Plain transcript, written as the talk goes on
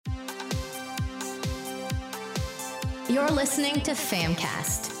You're listening to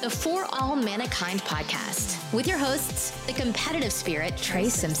Famcast, the For All Mankind podcast, with your hosts, the competitive spirit, Trey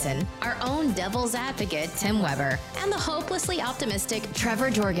Simpson, our own devil's advocate, Tim Weber, and the hopelessly optimistic Trevor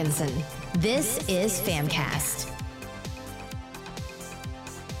Jorgensen. This is Famcast.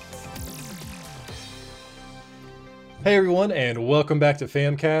 Hey everyone, and welcome back to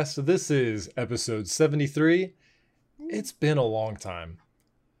Famcast. This is episode 73. It's been a long time.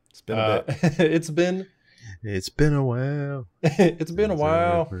 It's been a bit. It's been a while. It's been a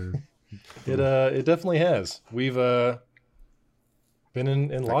while. It definitely has. We've been in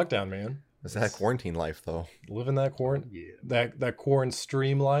lockdown, man. It's that quarantine life, though. Living that that quarantine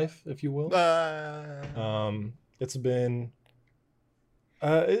stream life, if you will. It's been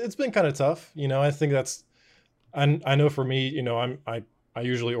kind of tough. You know, I think that's. I know for me, you know, I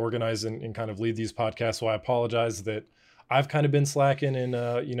usually organize and kind of lead these podcasts, so I apologize that I've kind of been slacking and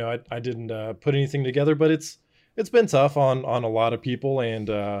you know, I didn't put anything together, but it's been tough on a lot of people, and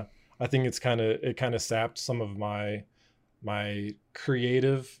I think it kind of sapped some of my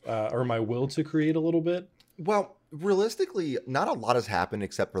creative or my will to create a little bit. Well, realistically, not a lot has happened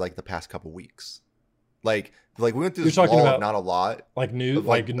except for like the past couple weeks. Like we went through this lull of not a lot, like news,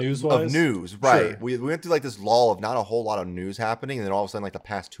 news of news, right? Sure. We went through like this lull of not a whole lot of news happening, and then all of a sudden, like the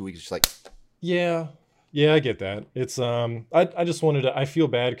past 2 weeks, it's just like, yeah, I get that. It's I just wanted to. I feel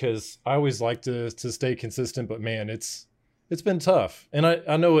bad because I always like to stay consistent, but man, it's been tough, and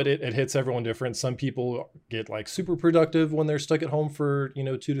I know it hits everyone different. Some people get like super productive when they're stuck at home for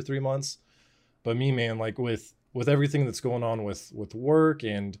 2 to 3 months, but me, man, like with everything that's going on with work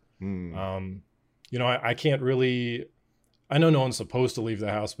and I can't really. I know no one's supposed to leave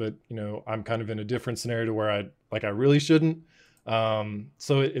the house, but I'm kind of in a different scenario where I really shouldn't.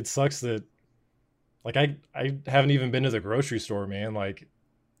 So it sucks that like I haven't even been to the grocery store, man. Like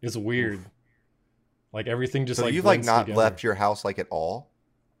it's weird. Oof. Like everything just so like you've like not together. Left your house like at all.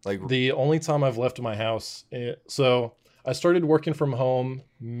 Like the only time I've left my house. So I started working from home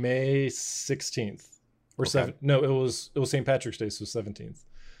May 16th or okay. 7th. No, it was St. Patrick's Day, so 17th.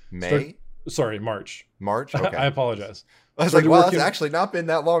 March. March. Okay. I apologize. I was like, wow, that's actually not been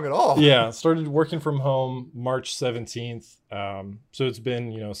that long at all. Yeah, started working from home March 17th. So it's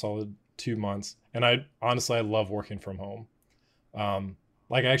been, a solid 2 months. And I love working from home.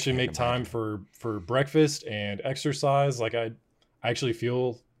 Like I actually make time for breakfast and exercise. Like I actually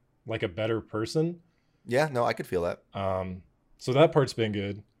feel like a better person. Yeah, no, I could feel that. So that part's been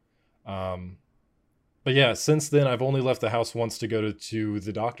good. But yeah, since then I've only left the house once to go to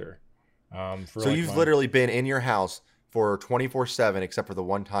the doctor. So you've literally been in your house for 24/7 except for the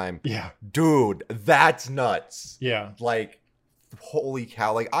one time. Yeah. Dude, that's nuts. Yeah. Like, holy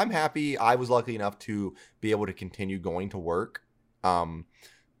cow. Like, I'm happy I was lucky enough to be able to continue going to work.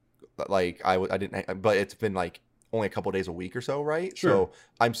 Like I didn't, but it's been like only a couple days a week or so, right? Sure. So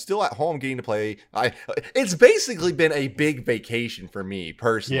I'm still at home getting to play. It's basically been a big vacation for me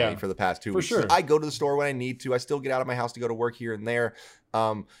personally for the past 2 weeks. Sure. I go to the store when I need to. I still get out of my house to go to work here and there.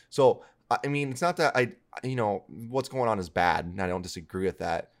 So I mean, it's not that what's going on is bad, and I don't disagree with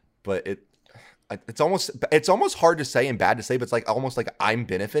that. But it's almost hard to say and bad to say, but it's like almost like I'm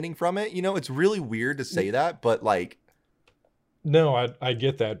benefiting from it. It's really weird to say that, but like, no, I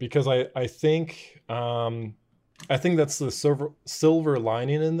get that because I think that's the silver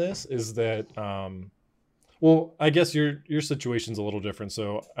lining in this is that well, I guess your situation's a little different.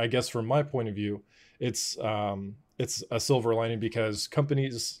 So I guess from my point of view, it's a silver lining because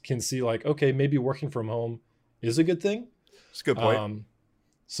companies can see like, okay, maybe working from home is a good thing. It's a good point.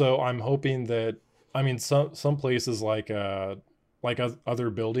 So I'm hoping that, I mean, some places like other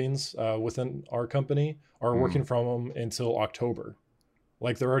buildings within our company are working from home until October.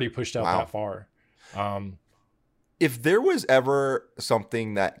 Like they're already pushed out that far. If there was ever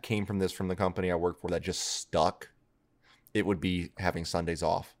something that came from the company I work for that just stuck, it would be having Sundays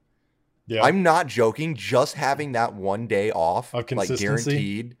off. Yeah. I'm not joking. Just having that one day off, like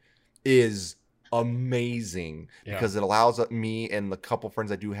guaranteed, is amazing because it allows me and the couple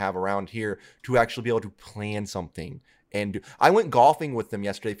friends I do have around here to actually be able to plan something. And I went golfing with them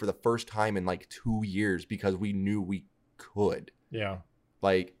yesterday for the first time in like 2 years because we knew we could. Yeah.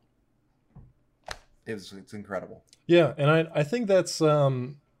 Like it's incredible. Yeah. And I think that's,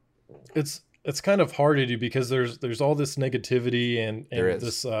 it's kind of hard to do because there's all this negativity and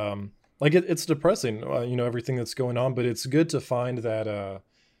this, like it's depressing, everything that's going on, but it's good to find that,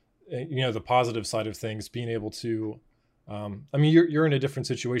 the positive side of things, being able to, I mean, you're in a different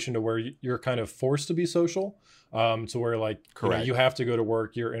situation to where you're kind of forced to be social, to where like, you have to go to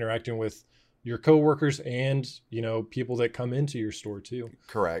work, you're interacting with your coworkers and, people that come into your store too.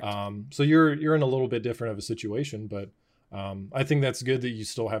 Correct. So you're in a little bit different of a situation, but I think that's good that you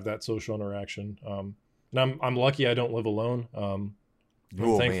still have that social interaction. And I'm lucky I don't live alone. I'm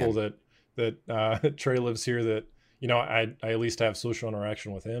thankful that Trey lives here, that, you know, I at least have social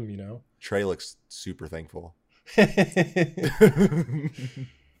interaction with him, you know. Trey looks super thankful. Yeah,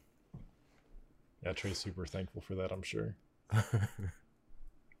 Trey's super thankful for that, I'm sure.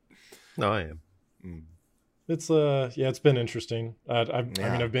 No, I am. It's it's been interesting. I mean,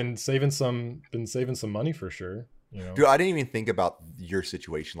 I've been saving some money for sure. You know? Dude, I didn't even think about your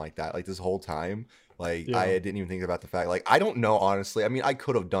situation like that. Like this whole time, like I didn't even think about the fact. Like I don't know, honestly. I mean, I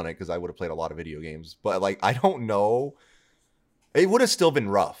could have done it because I would have played a lot of video games, but like I don't know. It would have still been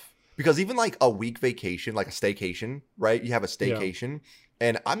rough because even like a week vacation, like a staycation, right? You have a staycation,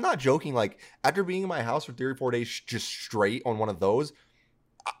 and I'm not joking. Like after being in my house for 3 or 4 days just straight on one of those,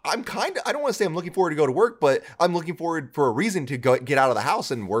 I'm kind of, I don't want to say I'm looking forward to go to work, but I'm looking forward for a reason to get out of the house,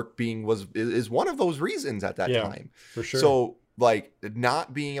 and work is one of those reasons at that time. For sure. So like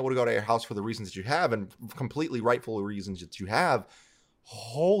not being able to go to your house for the reasons that you have, and completely rightful reasons that you have.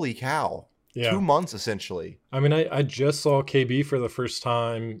 Holy cow. Yeah. 2 months essentially. I mean, I just saw KB for the first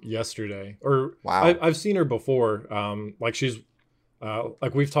time yesterday, or wow. I've seen her before. Like she's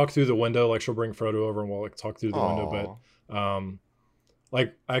like we've talked through the window, like she'll bring Frodo over and we'll like talk through the window, but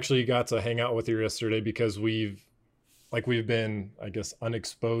like I actually got to hang out with her yesterday because we've been, I guess,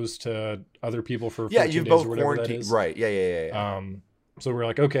 unexposed to other people for 14 you've days both or whatever quarantined, that is. right? Yeah. So we're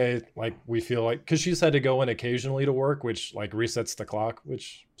like, okay, like we feel like, because she's had to go in occasionally to work, which like resets the clock,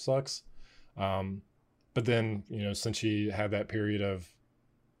 which sucks. But then, you know, since she had that period of,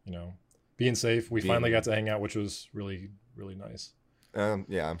 you know, being safe, we finally got to hang out, which was really, really nice.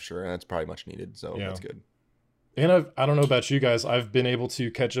 Yeah, I'm sure, and it's probably much needed, so that's good. And I don't know about you guys, I've been able to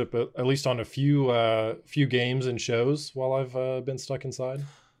catch up at least on a few games and shows while I've been stuck inside.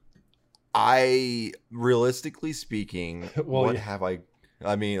 Realistically speaking, have I?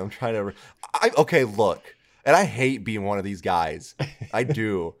 I mean, I'm trying to. Okay, look, and I hate being one of these guys. I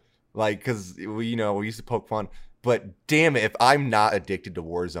do, like, because we used to poke fun. But damn it, if I'm not addicted to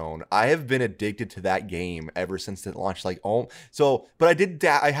Warzone, I have been addicted to that game ever since it launched. Like, but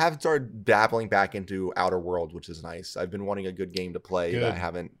I have started dabbling back into Outer Worlds, which is nice. I've been wanting a good game to play that I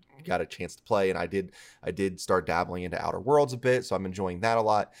haven't got a chance to play, and I did start dabbling into Outer Worlds a bit, so I'm enjoying that a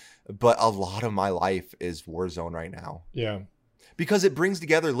lot. But a lot of my life is Warzone right now. Yeah. Because it brings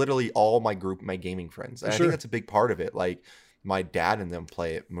together literally all my gaming friends. And I think that's a big part of it. Like, my dad and them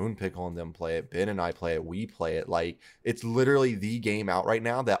play it, Moonpickle and them play it, Ben and I play it, we play it. Like, it's literally the game out right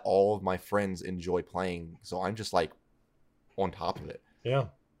now that all of my friends enjoy playing. So I'm just like on top of it. Yeah.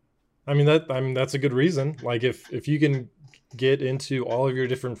 I mean that's a good reason. Like if you can get into all of your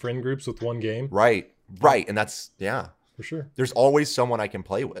different friend groups with one game. Right. And that's for sure. There's always someone I can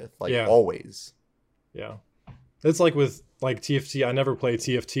play with. Like always. Yeah. It's like with like TFT. I never play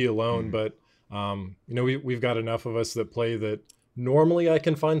TFT alone, but you know, we've got enough of us that play that normally I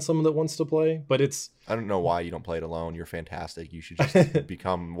can find someone that wants to play, but I don't know why you don't play it alone. You're fantastic. You should just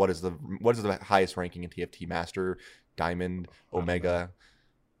become, what is the highest ranking in TFT? Master, Diamond, Omega?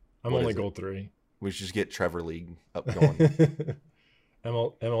 I'm only Gold 3. We should just get Trevor League up going.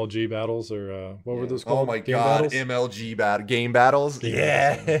 MLG battles, or what were those called? Oh my god, MLG game battles.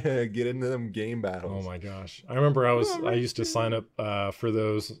 Yeah. Get into them game battles. Oh my gosh. I remember I used to sign up for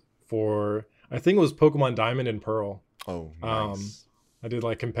those for, I think it was Pokemon Diamond and Pearl. Oh, nice. I did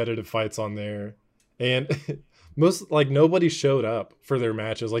like competitive fights on there, and nobody showed up for their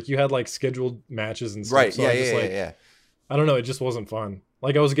matches. Like you had like scheduled matches and stuff. Right. So yeah. I don't know. It just wasn't fun.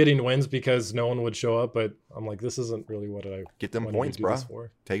 Like I was getting wins because no one would show up, but I'm like, this isn't really what I get them points, bro.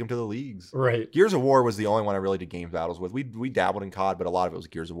 Take them to the leagues. Right. Gears of War was the only one I really did game battles with. We dabbled in COD, but a lot of it was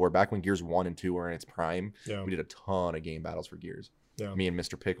Gears of War. Back when Gears 1 and 2 were in its prime, we did a ton of game battles for Gears. Yeah. Me and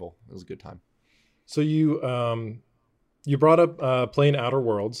Mr. Pickle. It was a good time. So you brought up playing Outer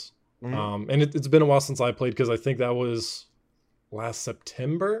Worlds, and it's been a while since I played, because I think that was last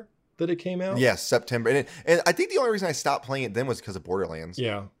September that it came out. Yes, September, and I think the only reason I stopped playing it then was because of Borderlands.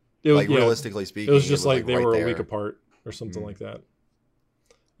 Yeah, realistically speaking, it was just like they were a week apart or something like that.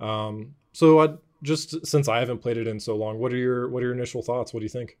 So since I haven't played it in so long, what are your initial thoughts? What do you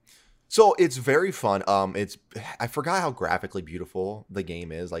think? So it's very fun. I forgot how graphically beautiful the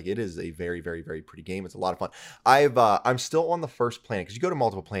game is. Like, it is a very, very, very pretty game. It's a lot of fun. I'm still on the first planet, because you go to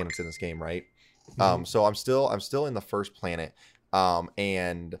multiple planets in this game, right? So I'm still in the first planet,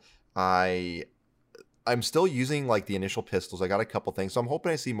 and I'm still using like the initial pistols. I got a couple things, so I'm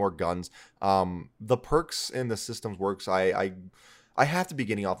hoping I see more guns. The perks and the systems works. I have to be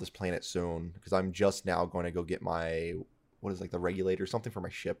getting off this planet soon, because I'm just now going to go get my, what is like the regulator, something for my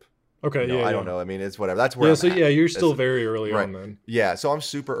ship. Okay, I don't know. I mean, it's whatever. That's where I'm at. You're still very early on then. Yeah, so I'm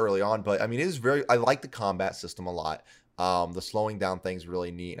super early on, but I mean, I like the combat system a lot. The slowing down thing's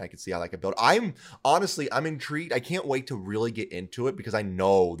really neat, and I can see how that could build. I'm intrigued. I can't wait to really get into it because I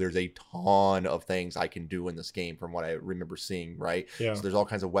know there's a ton of things I can do in this game from what I remember seeing, right? Yeah. So there's all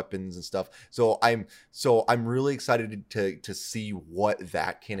kinds of weapons and stuff. So I'm really excited to see what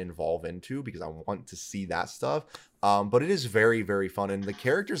that can evolve into because I want to see that stuff. But it is very, very fun. And the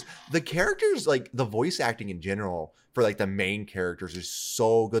characters, like the voice acting in general for like the main characters is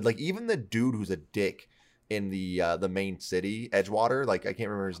so good. Like even the dude who's a dick in the main city, Edgewater, like I can't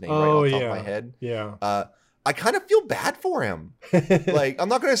remember his name right off the top of my head. Yeah. I kind of feel bad for him. Like I'm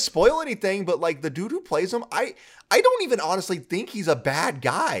not going to spoil anything, but like the dude who plays him, I don't even honestly think he's a bad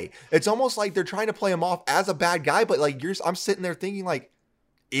guy. It's almost like they're trying to play him off as a bad guy, but like I'm sitting there thinking like,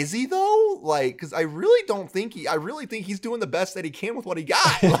 is he though? Like, because I really think he's doing the best that he can with what he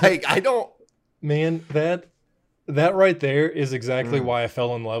got. Like, I don't. Man, that right there is exactly why I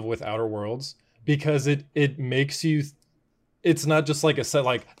fell in love with Outer Worlds, because it makes you. It's not just like a set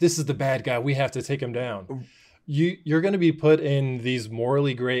like this is the bad guy, we have to take him down. You're going to be put in these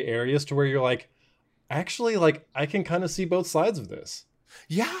morally gray areas to where you're like, actually, like I can kind of see both sides of this.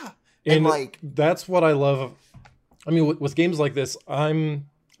 Yeah, and like that's what I love. I mean, with games like this,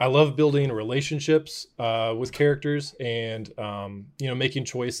 I love building relationships with characters and, making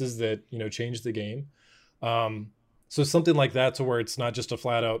choices that, change the game. So something like that to where it's not just a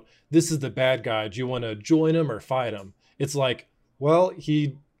flat out, this is the bad guy. Do you want to join him or fight him? It's like, well,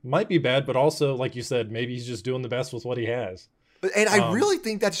 he might be bad, but also, like you said, maybe he's just doing the best with what he has. And I really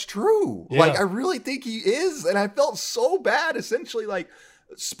think that's true. Yeah. Like, I really think he is. And I felt so bad, essentially, like,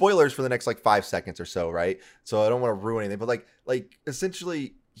 spoilers for the next, like, 5 seconds or so, right? So I don't want to ruin anything. But, like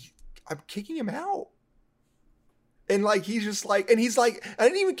essentially, I'm kicking him out. And like he's just like, and he's like, I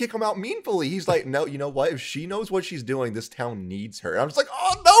didn't even kick him out meanfully. He's like, no, you know what? If she knows what she's doing, this town needs her. And I'm just like,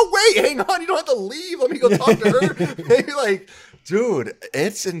 oh no, wait, hang on, you don't have to leave. Let me go talk to her. Maybe like, dude,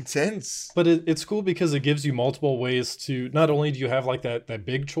 it's intense. But it's cool because it gives you multiple ways to. Not only do you have like that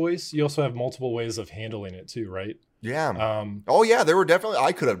big choice, you also have multiple ways of handling it too, right? Yeah. Oh yeah, there were definitely.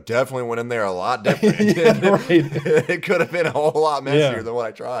 I could have definitely went in there a lot different. Right. It could have been a whole lot messier than what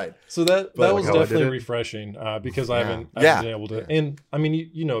I tried. So that was definitely refreshing because I haven't been able to. And I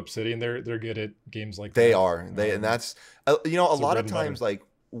mean, you know, Obsidian, they're good at games like that. They are. And that's a lot of times like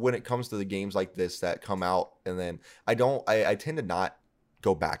when it comes to the games like this that come out and then I tend to not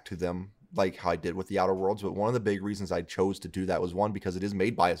go back to them like how I did with the Outer Worlds, but one of the big reasons I chose to do that was one, because it is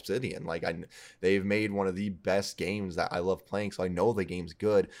made by Obsidian. Like they've made one of the best games that I love playing, so I know the game's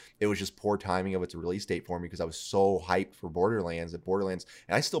good. It was just poor timing of its release date for me because I was so hyped for Borderlands, and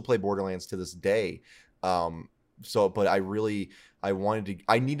I still play Borderlands to this day. But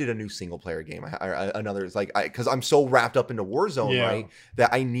I needed a new single player game. Because I'm so wrapped up into Warzone, right?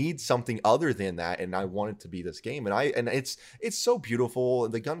 That I need something other than that, and I want it to be this game. And it's so beautiful.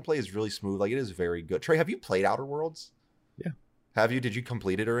 The gunplay is really smooth. Like it is very good. Trey, have you played Outer Worlds? Yeah. Have you? Did you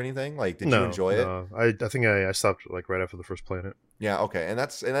complete it or anything? Like, did you enjoy it? I think I stopped like right after the first planet. Yeah. Okay. And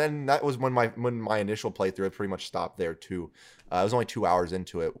then that was when my initial playthrough, it pretty much stopped there too. I was only 2 hours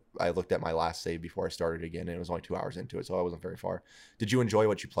into it. I looked at my last save before I started again, and it was only 2 hours into it, so I wasn't very far. Did you enjoy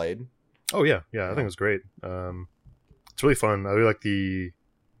what you played? Oh yeah. I think it was great. It's really fun. I really like the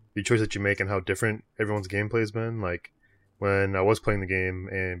choice that you make and how different everyone's gameplay has been. Like when I was playing the game,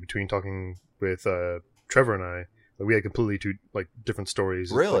 and between talking with Trevor and I, we had completely two like different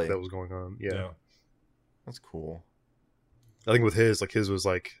stories. Really? That was going on. Yeah. That's cool. I think with his was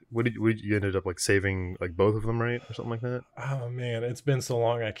like, you ended up like saving like both of them, right, or something like that. Oh man, it's been so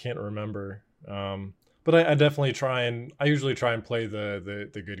long I can't remember. But I definitely I usually try and play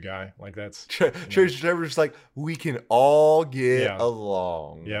the good guy. Like that's Trevor's like, we can all get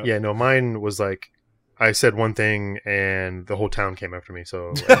along. Yeah. No, mine was like, I said one thing and the whole town came after me.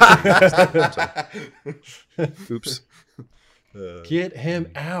 So, oops. Get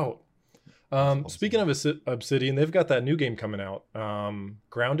him out. Speaking of Obsidian, they've got that new game coming out,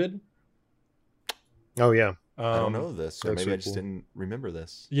 Grounded. Oh yeah, I don't know this, or maybe I just didn't remember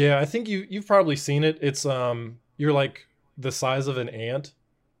this. Yeah, I think you've probably seen it. It's you're like the size of an ant.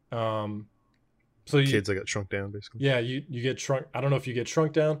 So kids that got shrunk down, basically. Yeah, you get shrunk. I don't know if you get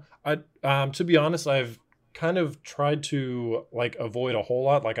shrunk down. To be honest, I've kind of tried to like avoid a whole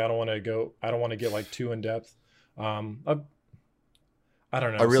lot. Like I don't want to get like too in depth. I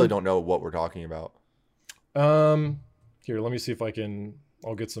don't know. I really don't know what we're talking about. Here, let me see if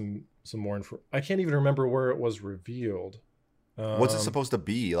I'll get some more info. I can't even remember where it was revealed. What's it supposed to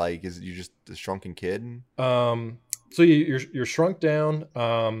be? Like, is you just a shrunken kid? So you're shrunk down.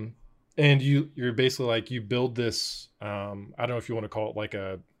 And you're basically like, you build this, I don't know if you want to call it like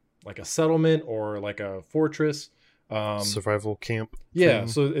a settlement or like a fortress. Survival camp. Yeah, thing.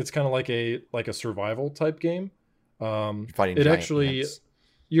 so it's kind of like a survival type game. Fighting it giant actually ants.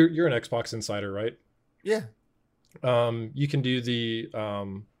 you're an Xbox insider, right? Yeah. You can do the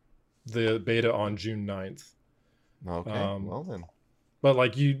beta on June 9th. Okay. Well then. But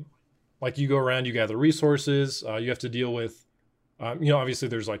like you go around, you gather resources, you have to deal with obviously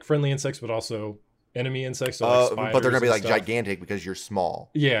there's like friendly insects, but also enemy insects, so like spiders, but they're gonna be and like stuff. gigantic because you're small.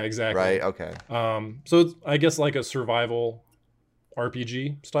 Yeah, exactly. Right. Okay. So it's, I guess, like a survival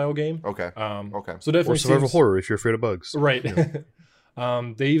RPG style game. Okay. Okay. So definitely Or survival seems, horror if you're afraid of bugs. right. Yeah.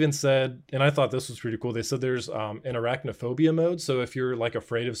 They even said, and I thought this was pretty cool, they said there's an arachnophobia mode. So if you're like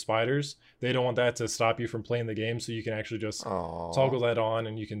afraid of spiders, they don't want that to stop you from playing the game. So you can actually just toggle that on,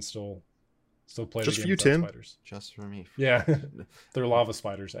 and you can still play Just the for game you, without Tim. spiders. Just for me. Yeah. They're lava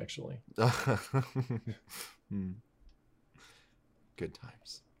spiders, actually. Good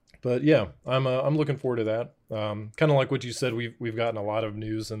times. But yeah, I'm looking forward to that. Kind of like what you said, we've gotten a lot of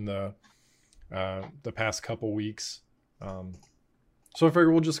news in the past couple weeks. So I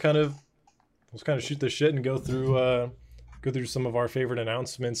figure we'll kind of shoot the shit and go through some of our favorite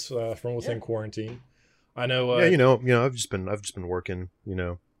announcements from within quarantine. I know. I've just been working.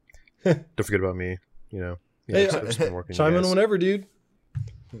 Don't forget about me. Hey, I've just been working. Chime in whenever, dude.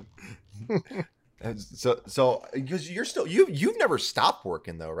 So because you've never stopped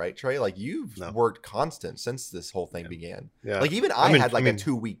working though, right, Trey? Like you've worked constant since this whole thing began. Yeah. Like even I had a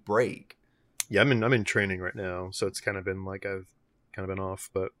 2-week break. Yeah, I'm in training right now, so it's kind of been like I've kind of been off,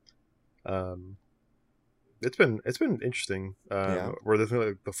 but it's been interesting. We're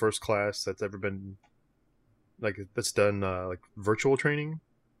the first class that's ever been that's done like virtual training.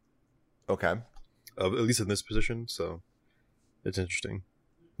 Okay. At least in this position, so it's interesting.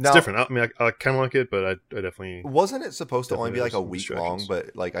 Now, it's different. I mean, I kind of like it, but I definitely wasn't it supposed to only be like a some week long?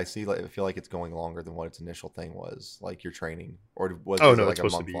 But like I feel like it's going longer than what its initial thing was. Like your training, or was it like it's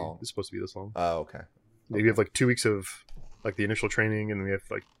supposed a month to be long? It's supposed to be this long. Oh, okay. We have like 2 weeks of like the initial training, and then we have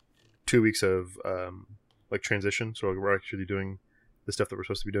like 2 weeks of like transition. So we're actually doing the stuff that we're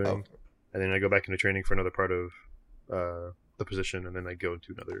supposed to be doing, and then I go back into training for another part of the position, and then I go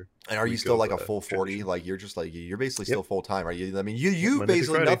into another. And are you still like a full 40? Like you're basically still full time. Are you? I mean, you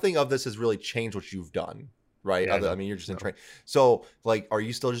basically nothing of this has really changed what you've done, right? Yeah, I mean, you're just in training. So like, are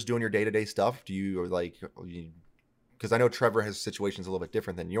you still just doing your day-to-day stuff? Do you because I know Trevor has situations a little bit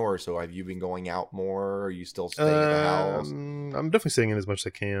different than yours. So have you been going out more? Or are you still staying at the house? I'm definitely staying in as much as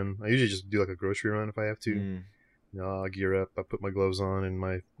I can. I usually just do like a grocery run if I have to. I'll gear up. I put my gloves on and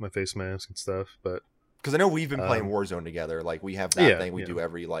my face mask and stuff. But because I know we've been playing Warzone together. Like we have that thing we do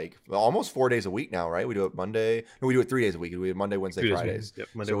every almost 4 days a week now, right? We do it Monday. No, we do it 3 days a week. We do it Monday, Wednesday, Fridays. Yep,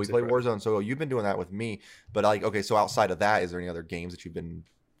 Monday, so Wednesday, we play Friday. Warzone. So you've been doing that with me. But like, okay, so outside of that, is there any other games that you've been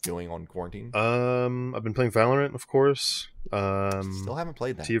doing on quarantine? I've been playing Valorant, of course. Still haven't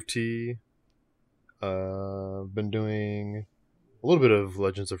played that. TFT. I've been doing a little bit of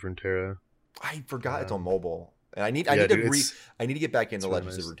Legends of Runeterra. I forgot it's on mobile, and I need to get back into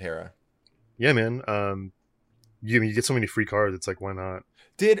Legends of Runeterra. Yeah, man. You get so many free cards. It's like, why not?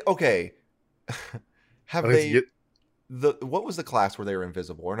 What was the class where they were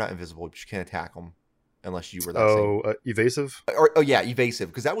invisible or not invisible? But you can't attack them unless you were that evasive. Evasive.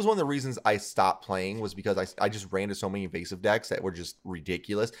 Because that was one of the reasons I stopped playing was because I just ran to so many evasive decks that were just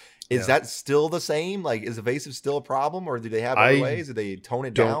ridiculous. Is that still the same? Like, is evasive still a problem, or do they have other ways? Did they tone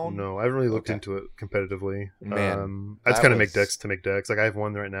it down? No, I haven't really looked into it competitively. Man, I just kind of make decks to make decks. Like I have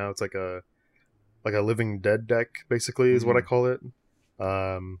one right now. It's like a Living Dead deck, basically, is what I call it.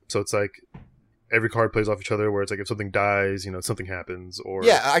 So it's like every card plays off each other, where it's like if something dies, something happens, or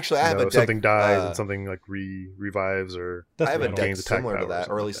actually, I have a deck. Something dies and something like revives, or I have a deck similar to that,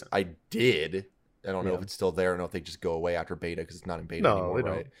 or at least I did. I don't know if it's still there. I don't know if they just go away after beta because it's not in beta anymore,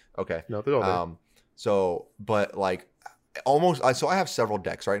 right? Okay. No, they're all there. So, but like almost, so I have several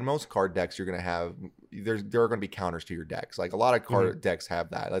decks, right? In most card decks, you're gonna have there are going to be counters to your decks. Like a lot of card decks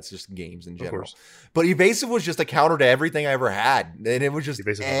have that. That's just games in general. But evasive was just a counter to everything I ever had, and it was just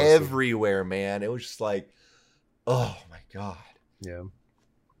everywhere, man. It was just like, oh my god. Yeah.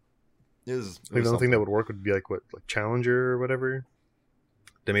 The only thing that would work would be like Challenger or whatever.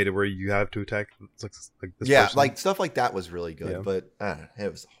 They made it where you have to attack like this person. Like stuff like that was really good, but it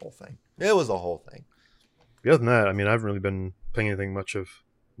was the whole thing. It was the whole thing. Other than that, I mean, I haven't really been playing anything much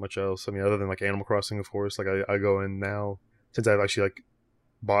else. I mean, other than like Animal Crossing, of course. Like I go in now since I've actually like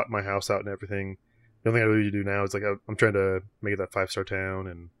bought my house out and everything. The only thing I really do now is like I'm trying to make it that 5-star town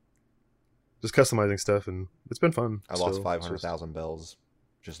and just customizing stuff, and it's been fun. I lost 500,000 bells.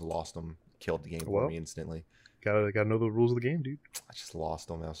 Just lost them. Killed the game for me instantly. Gotta know the rules of the game, dude. I just lost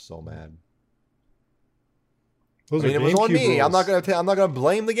them. I was so mad. It was on me. Rules. I'm not gonna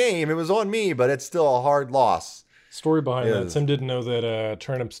blame the game. It was on me, but it's still a hard loss. Story behind that: Tim didn't know that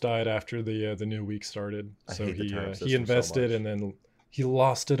turnips died after the new week started, so he invested and then he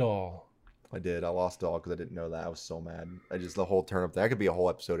lost it all. I did. I lost it all because I didn't know that. I was so mad. The whole turnip thing. That could be a whole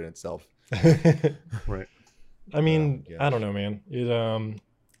episode in itself. Right. I mean, I don't know, man.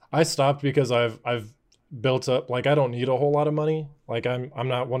 I stopped because I've built up. Like, I don't need a whole lot of money. Like, I'm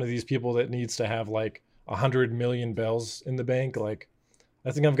not one of these people that needs to have like 100 million bells in the bank. Like,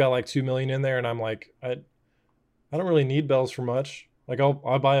 I think I've got like 2 million in there, and I'm like, I don't really need bells for much. Like,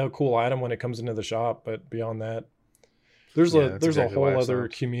 I'll buy a cool item when it comes into the shop, but beyond that, there's a whole other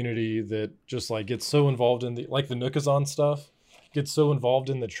community that just like gets so involved in the Nookazon stuff, gets so involved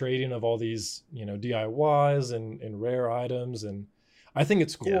in the trading of all these, DIYs and rare items, and I think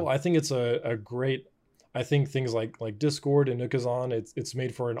it's cool. I think it's a great. I think things like Discord and Nookazon, it's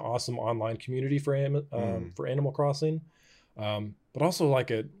made for an awesome online community for Animal Crossing, but also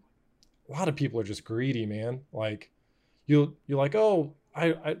like a lot of people are just greedy, man. Like you're like, oh,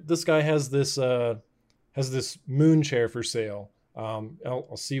 I this guy has this moon chair for sale.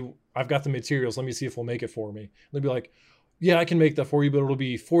 I'll see. I've got the materials. Let me see if we'll make it for me. They'll be like, yeah, I can make that for you, but it'll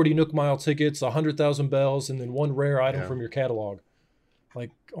be 40 Nook Mile tickets, 100,000 bells, and then one rare item from your catalog.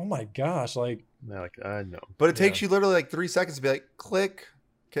 Like, oh my gosh, like. I know. But it takes you literally like 3 seconds to be like, click.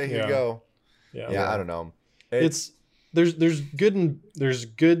 Okay, here you go. Yeah, I don't know. There's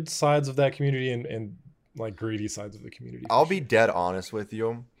good sides of that community and like greedy sides of the community. I'll be dead honest with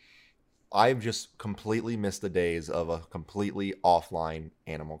you. I've just completely missed the days of a completely offline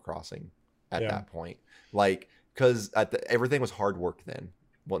Animal Crossing at that point. Like, because everything was hard work then.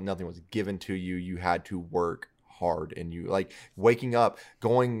 Well, nothing was given to you. You had to work hard, and you like waking up,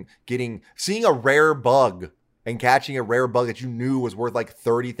 seeing a rare bug and catching a rare bug that you knew was worth like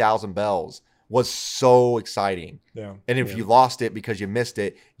 30,000 bells was so exciting. Yeah. And if you lost it because you missed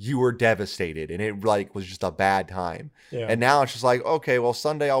it, you were devastated, and it like was just a bad time. Yeah. And now it's just like, okay, well,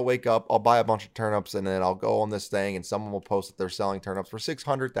 Sunday I'll wake up, I'll buy a bunch of turnips, and then I'll go on this thing, and someone will post that they're selling turnips for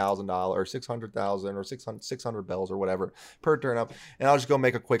 $600,000 or 600,000 or 600 bells or whatever per turnip, and I'll just go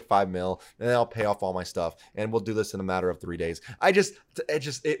make a quick 5 mil, and then I'll pay off all my stuff, and we'll do this in a matter of 3 days.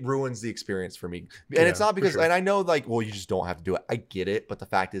 It ruins the experience for me, and it's not because, and I know like, well, you just don't have to do it. I get it, but the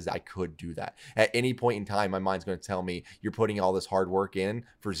fact is, I could do that at any point in time. My mind's going to tell me you're putting all this hard work in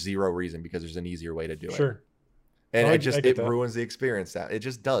for zero reason because there's an easier way to do it. Sure. And it ruins the experience. It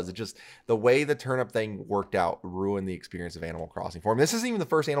just does. It just, the way the turnip thing worked out ruined the experience of Animal Crossing for me. This isn't even the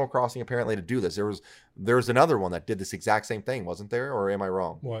first Animal Crossing apparently to do this. There was another one that did this exact same thing, wasn't there? Or am I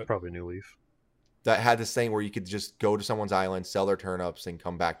wrong? What? Probably New Leaf. That had this thing where you could just go to someone's island, sell their turnips, and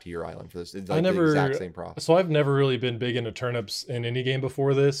come back to your island for this. It's like the exact same process. So I've never really been big into turnips in any game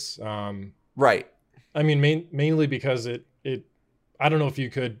before this. Right. I mean, mainly because it I don't know if you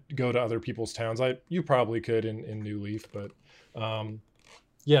could go to other people's towns. You probably could in New Leaf, but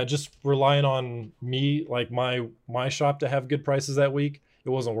just relying on me, like my shop to have good prices that week, it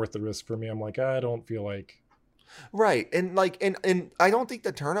wasn't worth the risk for me. I'm like, I don't feel like. Right. And like, and I don't think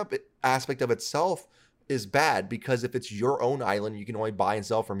the turnip aspect of itself is bad, because if it's your own island, you can only buy and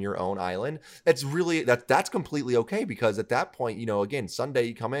sell from your own island. It's really that's completely okay, because at that point, again, Sunday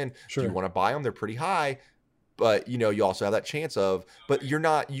you come in, sure, you want to buy them, they're pretty high, but you also have that chance of, but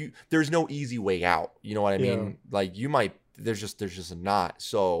there's no easy way out. You know what I mean? Like there's just not.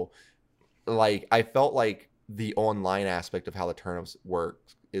 So like, I felt like the online aspect of how the turnips work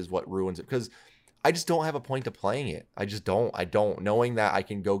is what ruins it, because I just don't have a point to playing it. I don't, knowing that I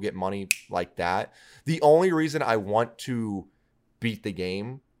can go get money like that. The only reason I want to beat the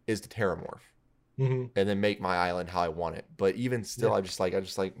game is to terramorph and then make my island how I want it. But even still, I just like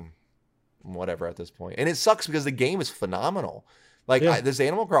whatever at this point. And it sucks because the game is phenomenal. Like this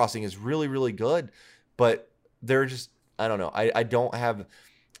Animal Crossing is really, really good, but they're just, I don't know. I don't have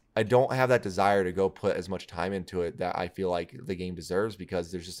that desire to go put as much time into it that I feel like the game deserves,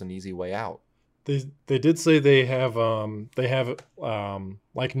 because there's just an easy way out. They did say they have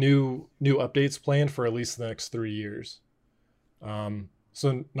like new updates planned for at least the next 3 years.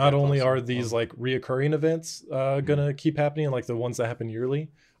 So not only are these like reoccurring events gonna keep happening, like the ones that happen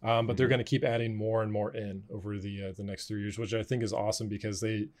yearly, but they're gonna keep adding more and more in over the next 3 years, which I think is awesome, because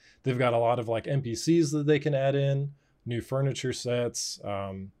they've got a lot of like NPCs that they can add in, new furniture sets.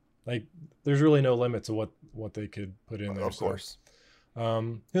 Like there's really no limit to what they could put in there. Of course.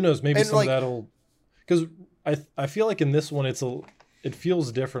 Who knows? Maybe that'll, because I feel like in this one it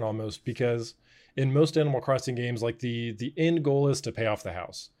feels different almost, because in most Animal Crossing games, like the end goal is to pay off the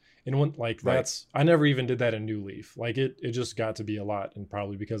house. And when that's I never even did that in New Leaf. Like it just got to be a lot, and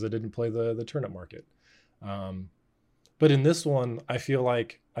probably because I didn't play the turnip market. But in this one, I feel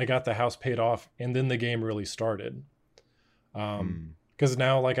like I got the house paid off, and then the game really started. Because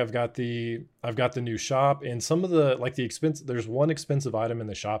now, like, I've got the new shop, and some of the there's one expensive item in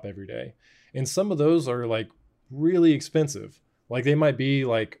the shop every day, and some of those are like really expensive. Like they might be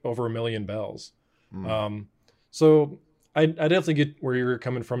like over 1 million bells. So I definitely get where you're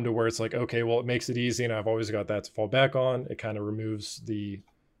coming from, to where it's like, okay, well, it makes it easy, and I've always got that to fall back on. It kind of removes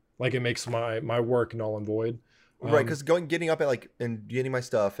it makes my work null and void. Right, because getting up at and getting my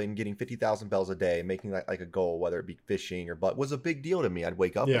stuff and getting 50,000 bells a day and making that like a goal, whether it be fishing or was a big deal to me. I'd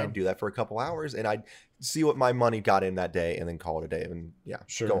wake up and I'd do that for a couple hours, and I'd see what my money got in that day, and then call it a day. And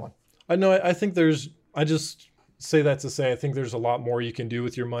go on. I know. I think I just say that to say I think there's a lot more you can do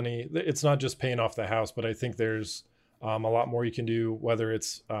with your money. It's not just paying off the house, but I think there's a lot more you can do. Whether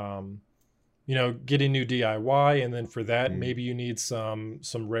it's getting new DIY, and then for that maybe you need some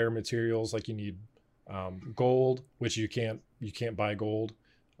rare materials, like you need gold, which you can't buy gold.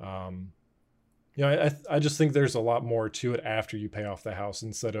 I just think there's a lot more to it after you pay off the house,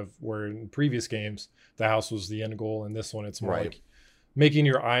 instead of where in previous games the house was the end goal. In this one, it's more like making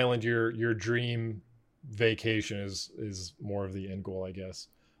your island your dream vacation is more of the end goal, I guess.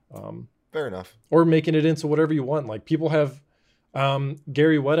 Fair enough. Or making it into whatever you want. Like people have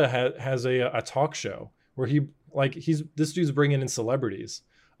Gary Whitta has a talk show where this dude's bringing in celebrities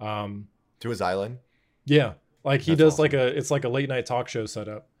to his island. Yeah, like he does awesome. it's like a late night talk show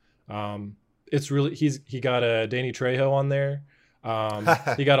setup. It's really he got Danny Trejo on there.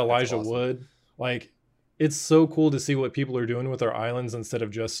 He got Elijah awesome. Wood. Like it's so cool to see what people are doing with their islands instead of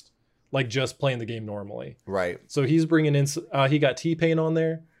just playing the game normally. Right. So he's bringing in. He got T-Pain on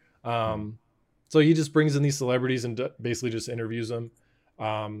there. So he just brings in these celebrities and basically just interviews them.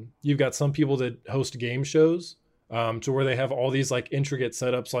 You've got some people that host game shows to where they have all these like intricate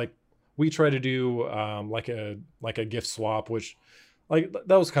setups. Like we try to do like a gift swap, which like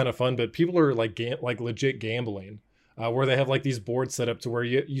that was kind of fun. But people are like legit gambling, where they have like these boards set up to where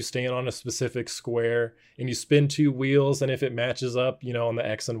you stand on a specific square and you spin 2 wheels, and if it matches up, on the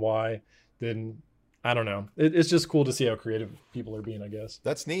X and Y, then I don't know. It's just cool to see how creative people are being, I guess.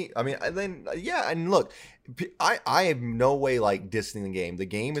 That's neat. I mean, and then and look, I have no way like dissing the game. The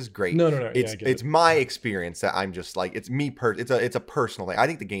game is great. No. It's my experience that I'm just like, it's me it's a personal thing. I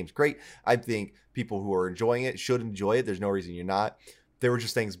think the game's great. I think people who are enjoying it should enjoy it. There's no reason you're not. There were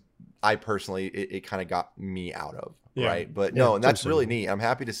just things I personally it kind of got me out of, right? But no, and that's really neat. I'm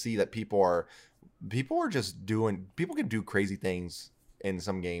happy to see that people are just people can do crazy things in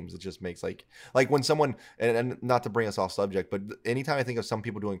some games. It just makes like when someone, and not to bring us off subject, but anytime I think of some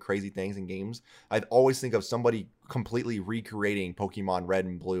people doing crazy things in games, I always think of somebody completely recreating Pokemon Red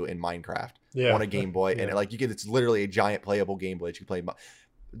and Blue in Minecraft on a Game Boy. And it's literally a giant playable Game Boy that you can play.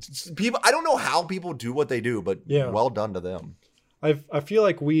 People, I don't know how people do what they do, but well done to them. I feel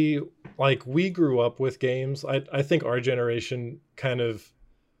like we grew up with games. I think our generation kind of,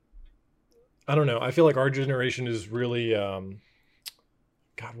 I don't know. I feel like our generation is really,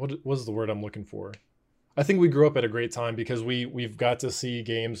 God, what was the word I'm looking for? I think we grew up at a great time because we've got to see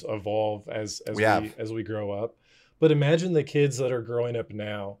games evolve as we grow up. But imagine the kids that are growing up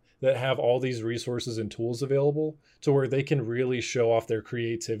now that have all these resources and tools available to where they can really show off their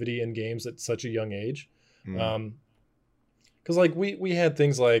creativity in games at such a young age. Because like we had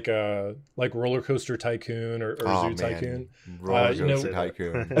things like Roller Coaster Tycoon or Zoo Tycoon. Roller Coaster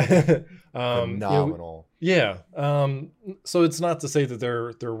Tycoon. Phenomenal. So it's not to say that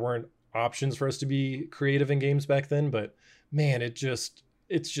there weren't options for us to be creative in games back then, but man, it's just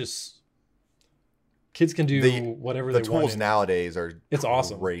kids can do whatever they want. The tools nowadays are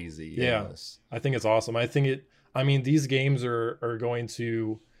awesome. Crazy. Yeah. I think it's awesome. These games are going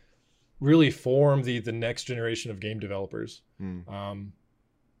to really form the next generation of game developers.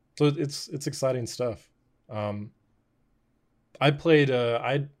 So it's exciting stuff. I played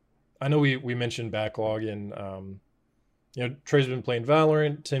I know we mentioned backlog, and Trey's been playing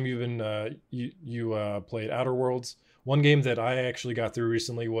Valorant. Tim, you've been you played Outer Worlds. One game that I actually got through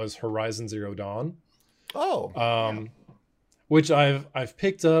recently was Horizon Zero Dawn. Which I've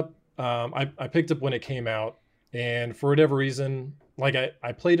picked up. I picked up when it came out, and for whatever reason, like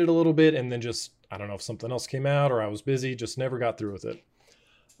I played it a little bit, and then just, I don't know if something else came out or I was busy, just never got through with it.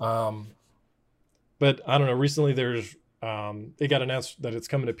 But I don't know, recently there's it got announced that it's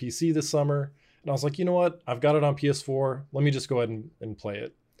coming to PC this summer, and I was like, you know what? I've got it on PS4. Let me just go ahead and play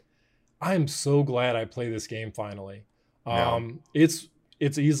it. I am so glad I played this game finally.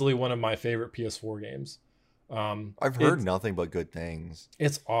 it's easily one of my favorite PS4 games. I've heard nothing but good things.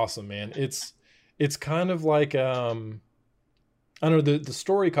 It's awesome, man. It's kind of like I don't know, the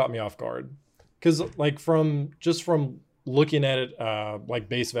story caught me off guard, because like from looking at it like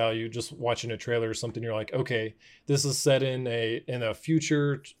base value, just watching a trailer or something, you're like, okay, this is set in a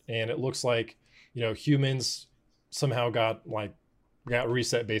future, and it looks like, you know, humans somehow got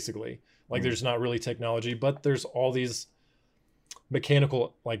reset, basically. Like there's not really technology, but there's all these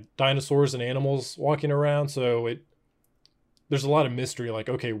mechanical like dinosaurs and animals walking around, so there's a lot of mystery, like,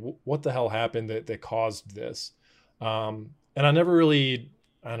 okay, what the hell happened that caused this? And I never really,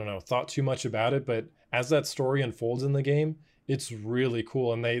 I don't know, thought too much about it, but as that story unfolds in the game, it's really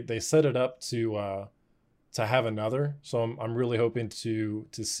cool, and they set it up to have another. So I'm really hoping to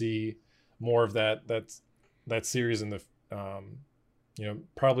see more of that series in the you know,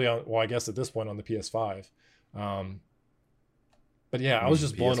 probably on, well, I guess at this point on the PS5. But yeah, I was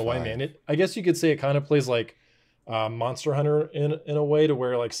just blown away, man. I guess you could say it kind of plays like Monster Hunter in a way, to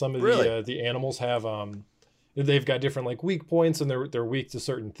where like some of the animals have they've got different like weak points, and they're weak to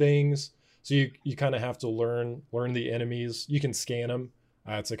certain things. So you kind of have to learn the enemies. You can scan them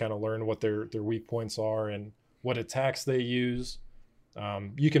to kind of learn what their weak points are and what attacks they use.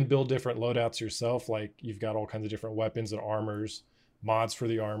 You can build different loadouts yourself. Like you've got all kinds of different weapons and armors, mods for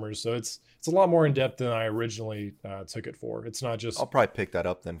the armors. So it's a lot more in depth than I originally took it for. It's not just. I'll probably pick that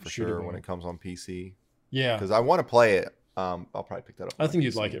up then for sure when it comes on PC. Yeah, because I want to play it. I'll probably pick that up. I think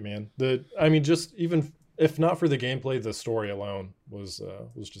you'd like it, man. I mean, just even if not for the gameplay, the story alone was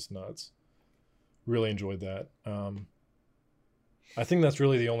just nuts. Really enjoyed that. I think that's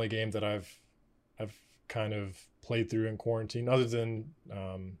really the only game that I've kind of played through in quarantine, other than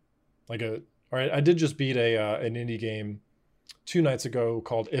I did just beat an indie game 2 nights ago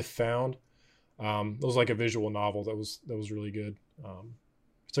called If Found. It was like a visual novel that was really good.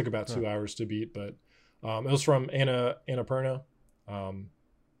 It took about 2 hours to beat, but it was from Annapurna.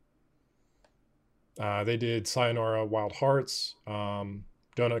 They did Sayonara Wild Hearts,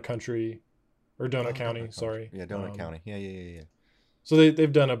 Donut Country, or Donut County, sorry. Yeah, Donut County. Yeah. So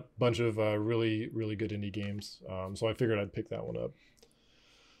they've done a bunch of really, really good indie games. So I figured I'd pick that one up.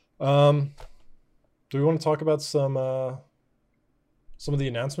 Do we want to talk about some of the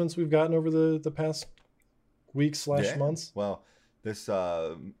announcements we've gotten over the past weeks/months? Well, this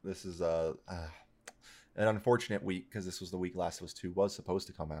is an unfortunate week, because this was the week Last of Us 2 was supposed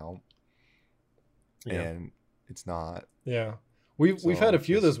to come out, and it's not. Yeah, we've had a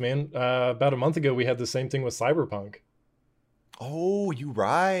few of those, man. About a month ago, we had the same thing with Cyberpunk. Oh, you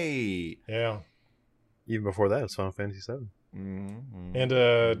right. Yeah. Even before that, it's Final Fantasy VII. Mm-hmm. And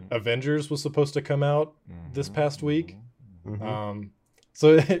Avengers was supposed to come out this past week. Mm-hmm.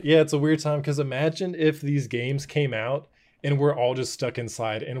 So yeah, it's a weird time, because imagine if these games came out and we're all just stuck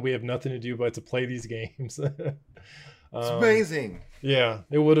inside and we have nothing to do but to play these games. It's amazing. Yeah,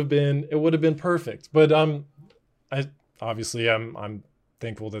 it would have been perfect. But I'm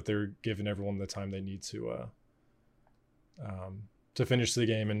thankful that they're giving everyone the time they need to finish the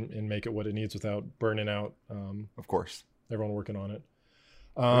game and make it what it needs without burning out. Of course, everyone working on it.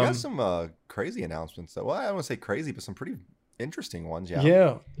 We got some crazy announcements, though. Well, I don't want to say crazy, but some pretty interesting ones.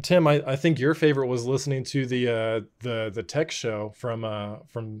 Yeah. Tim, I think your favorite was listening to the tech show from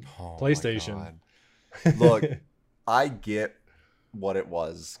PlayStation. Look, I get what it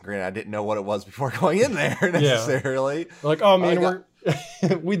was. Granted, I didn't know what it was before going in there necessarily. Yeah. Like, oh man,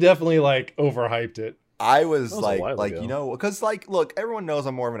 we definitely like overhyped it. I was like, you know, because like, look, everyone knows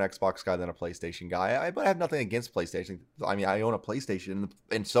I'm more of an Xbox guy than a PlayStation guy. But I have nothing against PlayStation. I mean, I own a PlayStation,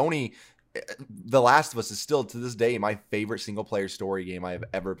 and Sony. The Last of Us is still to this day my favorite single player story game I have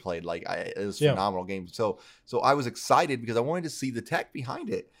ever played. Like, it was a phenomenal game. So I was excited because I wanted to see the tech behind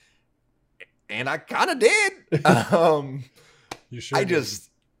it, and I kind of did. You sure?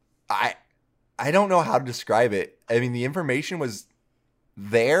 I don't know how to describe it. I mean, the information was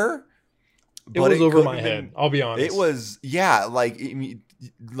there. It was over my head. I'll be honest. It was,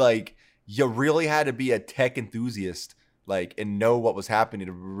 like you really had to be a tech enthusiast, like, and know what was happening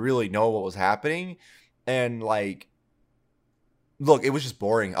to really know what was happening. And like, look, it was just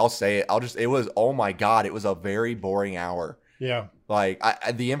boring. I'll say it. It was, oh my God, it was a very boring hour. Yeah. Like,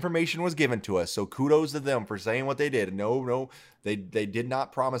 the information was given to us. So kudos to them for saying what they did. No, they did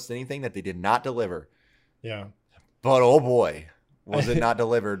not promise anything that they did not deliver. Yeah. But oh boy, was it not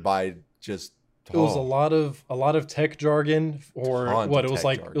delivered by just. It was a lot of tech jargon, or what? It was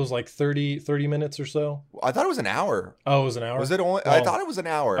like jargon. It was like 30 minutes or so. I thought it was an hour. Oh, it was an hour. Was it only? I thought it was an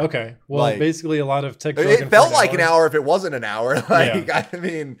hour. Okay, well, like, basically a lot of tech jargon. It felt like an hour if it wasn't an hour. Like, I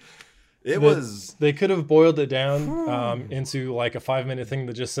mean, They could have boiled it down into like a 5-minute thing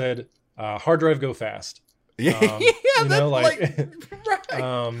that just said hard drive go fast. Yeah, you know, right.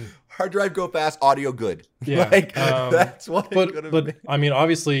 Hard drive go fast, audio good. Yeah, that's what. But I mean,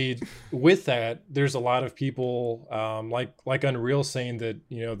 obviously, with that, there's a lot of people like Unreal saying that,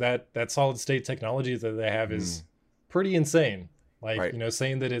 you know, that solid state technology that they have is pretty insane. Like, right. You know,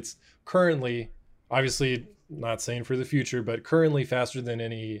 saying that it's currently, obviously, not saying for the future, but currently faster than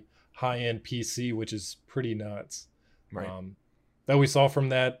any high-end PC, which is pretty nuts. Right. That we saw from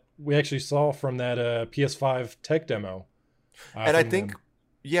that. We actually saw from that PS5 tech demo. And I think,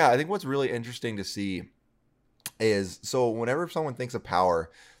 I think what's really interesting to see is, so whenever someone thinks of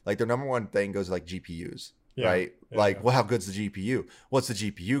power, like their number one thing goes like GPUs, right? Yeah, like, well, how good's the GPU? What's the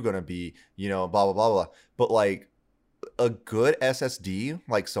GPU going to be? You know, blah, blah, blah, blah. But like a good SSD,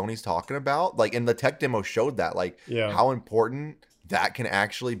 like Sony's talking about, like, and the tech demo showed that, like how important that can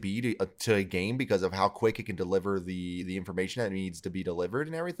actually be to a game because of how quick it can deliver the information that needs to be delivered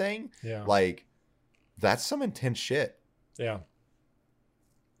and everything. Yeah. Like, that's some intense shit. Yeah.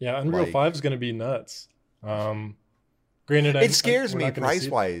 Yeah, Unreal 5 is going to be nuts. Granted, it scares me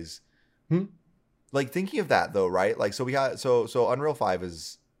price-wise. Like, thinking of that, though, right? Like, so we got, so Unreal 5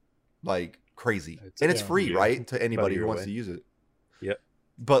 is, like, crazy. And it's free, right? To anybody who wants to use it. Yep.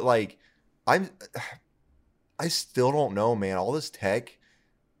 But, like, I still don't know, man. All this tech,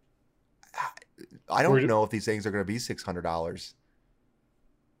 I don't know if these things are going to be $600.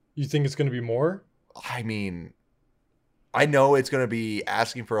 You think it's going to be more? I mean, I know it's going to be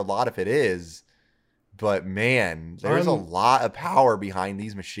asking for a lot if it is, but man, there's a lot of power behind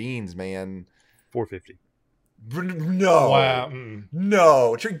these machines, man. $450. No. Wow.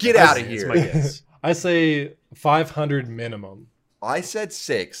 No. Get out of here. That's my guess. I say 500 minimum. I said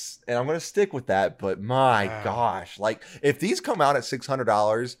 6, and I'm going to stick with that, but my gosh. Like, if these come out at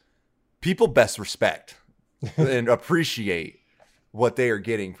 $600, people best respect and appreciate what they are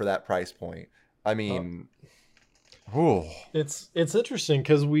getting for that price point. I mean, it's interesting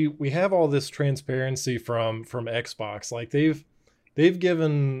because we have all this transparency from Xbox. Like, they've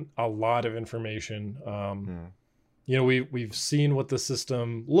given a lot of information. You know, we've seen what the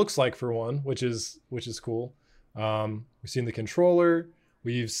system looks like, for one, which is cool. We've seen the controller,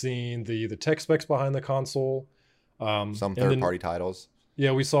 we've seen the tech specs behind the console, some third-party titles.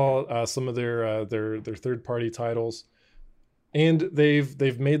 Yeah, we saw some of their third-party titles, and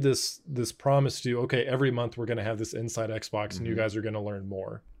they've made this promise to, okay, every month we're going to have this Inside Xbox, and you guys are going to learn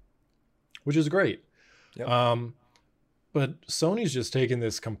more, which is great. Yep. But Sony's just taken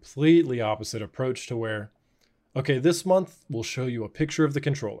this completely opposite approach to where, okay, this month we'll show you a picture of the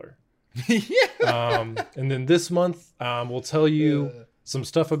controller. And then this month we'll tell you some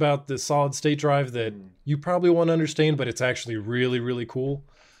stuff about the solid state drive that you probably won't understand, but it's actually really, really cool.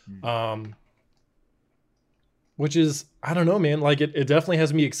 Which is, I don't know, man, like it definitely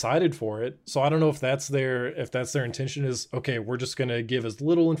has me excited for it. So I don't know if that's their intention is, okay, we're just going to give as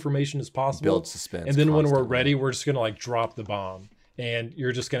little information as possible, build suspense, and then constantly, when we're ready, we're just going to like drop the bomb, and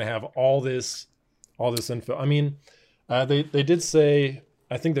you're just going to have all this info. I mean, they did say,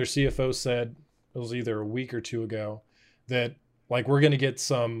 I think their CFO said, it was either a week or two ago, that like we're going to get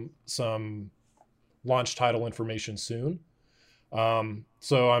some launch title information soon.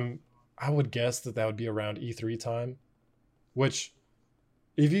 So I would guess that would be around E3 time, which,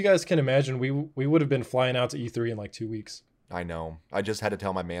 if you guys can imagine, we would have been flying out to E3 in like 2 weeks. I know. I just had to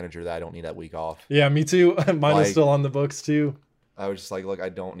tell my manager that I don't need that week off. Yeah, me too. Mine is still on the books too. I was just like, look, I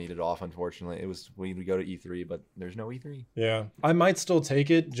don't need it off, unfortunately. It was, we go to E3, but there's no E3. Yeah. I might still take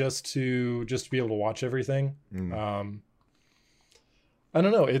it just to be able to watch everything. I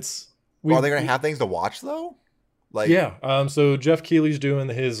don't know. Are they going to have things to watch though? Like, yeah. So Jeff Keighley's doing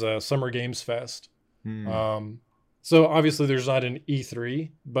his Summer Games Fest. So obviously there's not an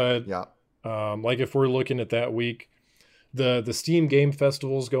E3, but like if we're looking at that week, the Steam Game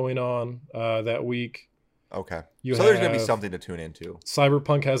Festival's going on that week. Okay. So there's going to be something to tune into.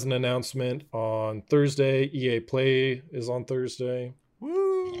 Cyberpunk has an announcement on Thursday. EA Play is on Thursday.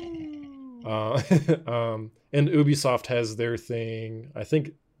 Woo! And Ubisoft has their thing, I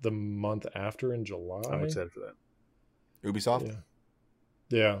think, the month after in July. I'm excited for that. Ubisoft?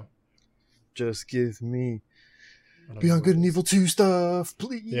 Yeah. Just give me Beyond Good and Evil 2 stuff,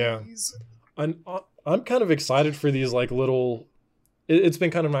 please. Yeah. I'm kind of excited for these like little... It's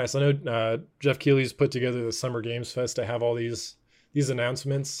been kind of nice. I know Jeff Keighley's put together the Summer Games Fest to have all these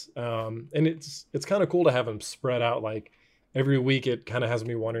announcements, and it's kind of cool to have them spread out. Like every week, it kind of has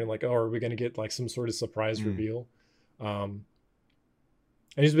me wondering, like, oh, are we going to get like some sort of surprise reveal? And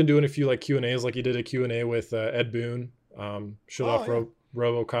he's been doing a few like Q&As, like he did a Q&A with Ed Boon, showed off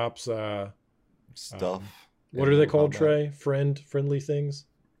RoboCop's stuff. What are they called, Trey? Friendly things?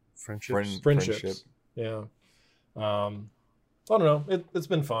 Friendships. Friendships. Yeah. I don't know. It's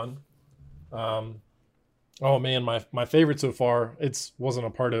been fun. Oh man, my favorite so far. Wasn't a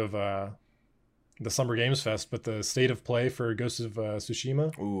part of the Summer Games Fest, but the State of Play for Ghost of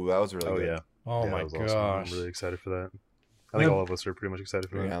Tsushima. Ooh, that was really good. Yeah. Oh my gosh, awesome. I'm really excited for that. I think all of us are pretty much excited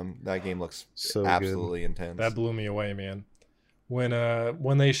for that. Yeah, that game looks so absolutely intense. That blew me away, man.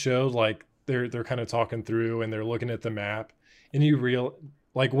 When they showed like they're kind of talking through and they're looking at the map, and you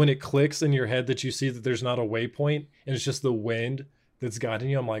like when it clicks in your head that you see that there's not a waypoint and it's just the wind that's guiding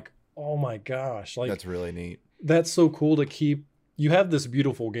you. I'm like, oh my gosh, like that's really neat. That's so cool to keep. You have this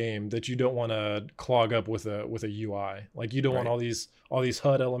beautiful game that you don't want to clog up with a UI. Like you don't want all these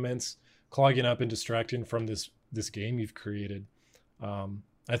HUD elements clogging up and distracting from this game you've created.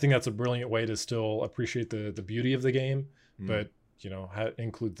 I think that's a brilliant way to still appreciate the beauty of the game, but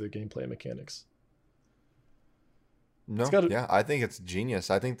include the gameplay mechanics. No, yeah, I think it's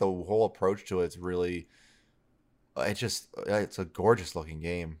genius. I think the whole approach to it's really, it's a gorgeous looking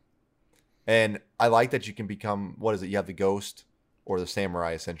game. And I like that you can become, what is it? You have the ghost or the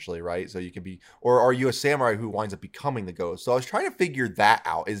samurai essentially, right? So you can be, or are you a samurai who winds up becoming the ghost? So I was trying to figure that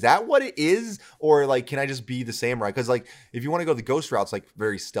out. Is that what it is? Or like, can I just be the samurai? Because like, if you want to go the ghost route, it's like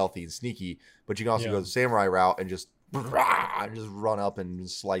very stealthy and sneaky, but you can also go the samurai route and just run up and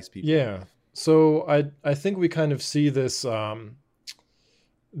slice people. Yeah. So I think we kind of see this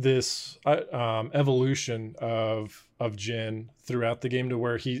evolution of Jin throughout the game to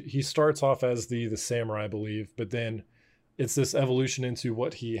where he starts off as the samurai, I believe, but then it's this evolution into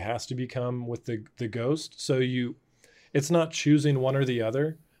what he has to become with the ghost. So it's not choosing one or the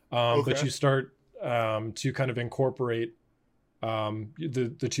other, but you start to kind of incorporate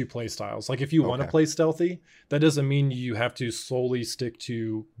the two play styles. Like if you want to play stealthy, that doesn't mean you have to solely stick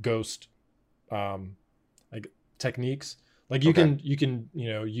to ghost like techniques. Like you can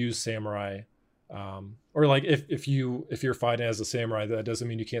use samurai, or like if you're fighting as a samurai, that doesn't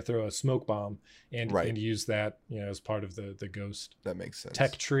mean you can't throw a smoke bomb and use that as part of the ghost. That makes sense.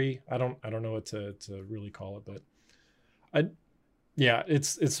 Tech tree. I don't know what to really call it, but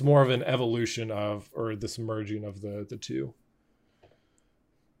it's more of an evolution of, or this merging of the two,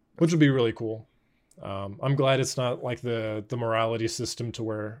 which would be really cool. I'm glad it's not like the morality system to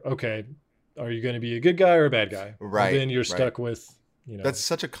where, okay, are you going to be a good guy or a bad guy? Right. And then you're stuck with, That's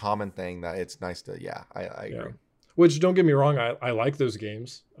such a common thing that it's nice to, I agree. Yeah. Which, don't get me wrong, I like those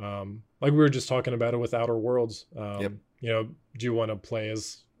games. Like we were just talking about it with Outer Worlds. Do you want to play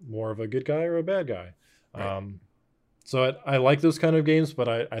as more of a good guy or a bad guy? Right. So I like those kind of games, but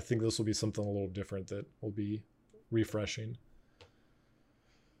I think this will be something a little different that will be refreshing.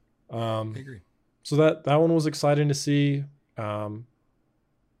 I agree. So that one was exciting to see.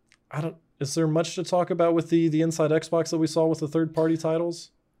 Is there much to talk about with the Inside Xbox that we saw with the third-party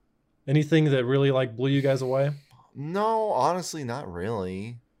titles? Anything that really like blew you guys away? No, honestly, not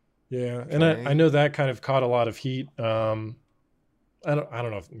really. Yeah, and I know that kind of caught a lot of heat. I don't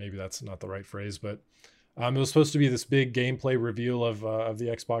know if maybe that's not the right phrase, but it was supposed to be this big gameplay reveal of the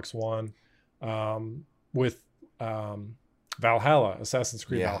Xbox One with Valhalla, Assassin's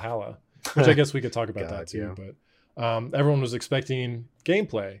Creed Valhalla, which I guess we could talk about that too. Yeah. But everyone was expecting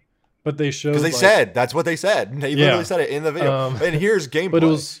gameplay. But they showed, because they said that's what they said. They literally said it in the video. And here's gameplay. But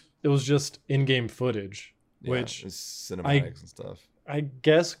it was just in-game footage, which cinematics and stuff. I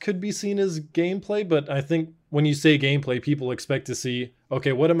guess could be seen as gameplay. But I think when you say gameplay, people expect to see,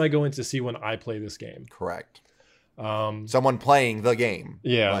 okay, what am I going to see when I play this game? Correct. Someone playing the game.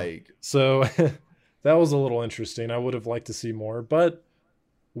 Yeah. So that was a little interesting. I would have liked to see more. But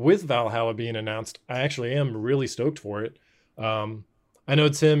with Valhalla being announced, I actually am really stoked for it. I know,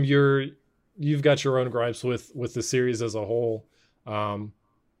 Tim, you've got your own gripes with the series as a whole,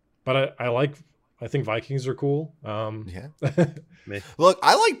 but I think Vikings are cool. Look,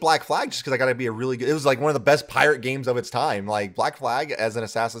 I like Black Flag just because I got to be a really good. It was like one of the best pirate games of its time. Like Black Flag as an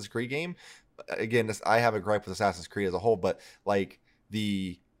Assassin's Creed game. Again, I have a gripe with Assassin's Creed as a whole, but like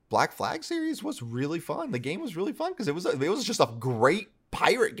the Black Flag series was really fun. The game was really fun because it was just a great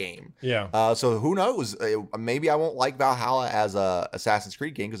pirate game. Yeah. So who knows? Maybe I won't like Valhalla as a Assassin's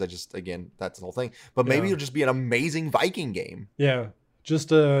Creed game because that's the whole thing. But maybe it'll just be an amazing Viking game. Yeah.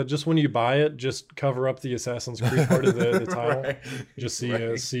 Just when you buy it, just cover up the Assassin's Creed part of the title. Right. Just see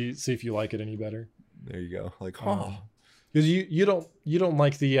if you like it any better. There you go. Like, because you don't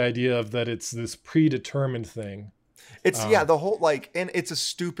like the idea of that it's this predetermined thing. It's the whole and it's a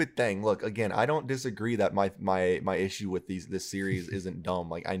stupid thing. Look, again, I don't disagree that my issue with this series isn't dumb.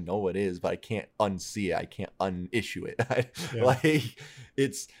 Like, I know it is, but I can't unsee it. I can't unissue it. Like,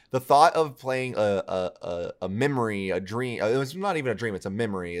 it's the thought of playing a memory, a dream. It's not even a dream. It's a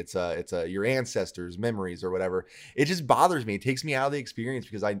memory. It's your ancestors' memories or whatever. It just bothers me. It takes me out of the experience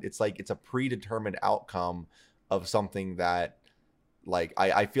because it's a predetermined outcome of something that, like,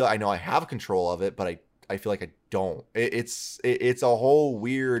 I feel I know I have control of it, but I feel like I don't. It's a whole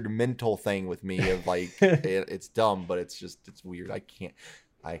weird mental thing with me of like it's dumb, but it's weird. I can't.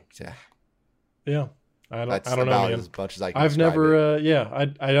 Yeah, I don't know, man. As much as I can. I've never.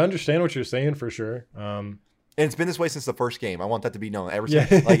 I understand what you're saying for sure. And it's been this way since the first game. I want that to be known.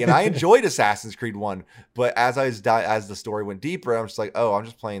 And I enjoyed Assassin's Creed 1, but as the story went deeper, I'm just like, oh, I'm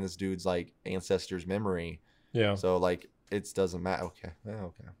just playing this dude's like ancestor's memory. Yeah. So like, it doesn't matter. Okay,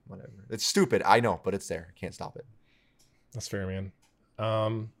 whatever. It's stupid, I know, but it's there. I can't stop it. That's fair, man.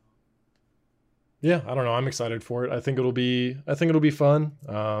 Yeah, I don't know. I'm excited for it. I think it'll be fun.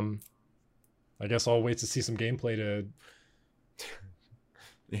 I guess I'll wait to see some gameplay to.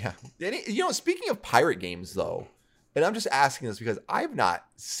 Yeah. Speaking of pirate games, though, and I'm just asking this because I've not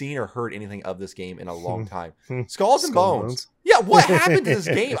seen or heard anything of this game in a long time. Skulls and Bones. Yeah, what happened to this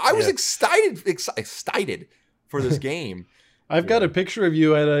game? I was excited for this game. I've got a picture of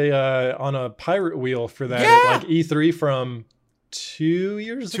you at on a pirate wheel for that at like E3 from 2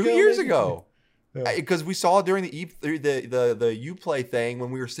 years ago. 2 years ago. Because we saw during the Uplay thing when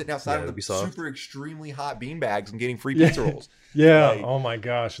we were sitting outside with the super extremely hot beanbags and getting free pizza rolls. Yeah. Like, oh my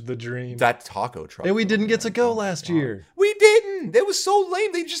gosh, the dream. That taco truck. And we didn't get to go last year. We didn't. It was so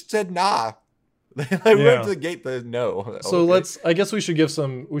lame. They just said nah. We went to the gate. No. So I guess we should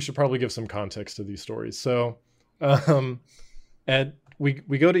probably give some context to these stories. So, we go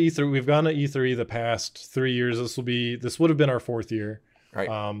to E3. We've gone to E3 the past 3 years. This would have been our fourth year. Right.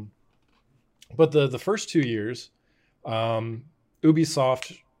 But the first 2 years,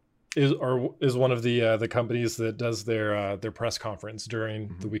 Ubisoft is one of the companies that does their press conference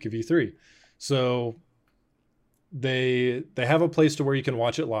during the week of E3. So they have a place to where you can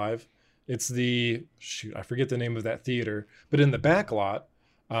watch it live. It's I forget the name of that theater, but in the back lot,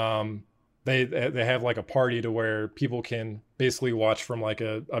 they have like a party to where people can basically watch from like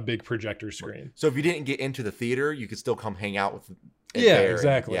a big projector screen. So if you didn't get into the theater, you could still come hang out with.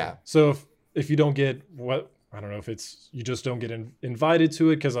 Exactly. So if you don't get I don't know if you just don't get invited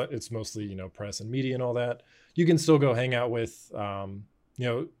to it because it's mostly press and media and all that, you can still go hang out with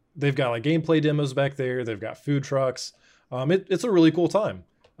they've got like gameplay demos back there. They've got food trucks. It's a really cool time.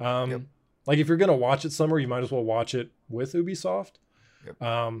 Like if you're gonna watch it somewhere, you might as well watch it with Ubisoft. Yep.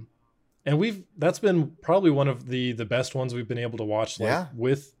 And that's been probably one of the best ones we've been able to watch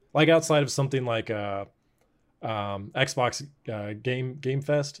with outside of something like Xbox Game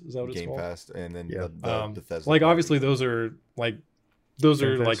Fest. Is that what it's called? Game Fest, and then the Bethesda. Like obviously those are like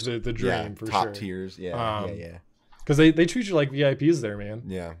the dream for top sure. tiers. Because they treat you like VIPs there, man.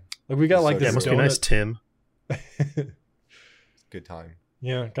 Yeah. Like we got this. Must be nice, Tim. Good time.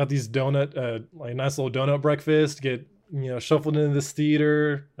 Yeah, got these nice little donut breakfast. Get shuffled into this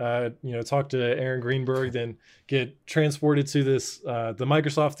theater. Talk to Aaron Greenberg, then get transported to this the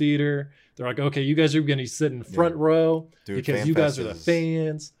Microsoft theater. They're like, okay, you guys are going to sit in front row because you guys are the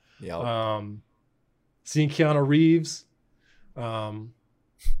fans. Yeah. Seeing Keanu Reeves.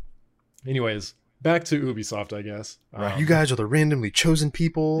 Anyways, back to Ubisoft, I guess. Right. You guys are the randomly chosen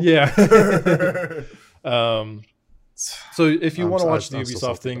people. Yeah. So if you want to watch the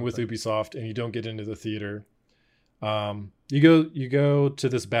Ubisoft thing with Ubisoft and you don't get into the theater, you go to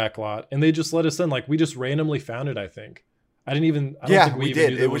this back lot and they just let us in. Like we just randomly found it. I think I don't think we even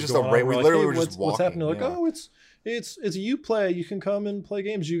did. It was just we literally were just walking. What's happening? Like, oh, it's Uplay. You can come and play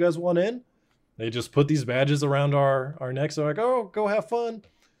games. You guys want in? They just put these badges around our necks. They're like, oh, go have fun.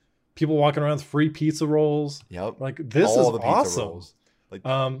 People walking around with free pizza rolls. Yep. Like this is awesome. Like,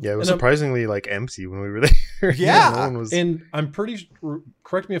 it was surprisingly empty when we were there. Yeah. No one was... And I'm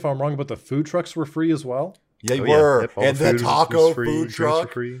correct me if I'm wrong, but the food trucks were free as well. They were. Yep, and the taco food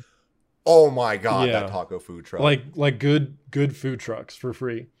truck. Oh my God, that taco food truck. Like good food trucks for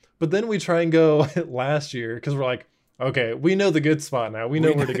free. But then we try and go last year because we're like, okay, we know the good spot now. We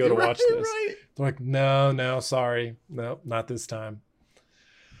know where to go to watch this. Right. They're like, no, sorry. No, not this time.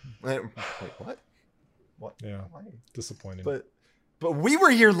 Wait, what? What? Yeah. Why? Disappointed. But we were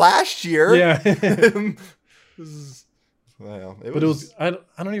here last year. Yeah. It was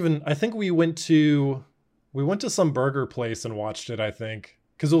I think we went to some burger place and watched it, I think,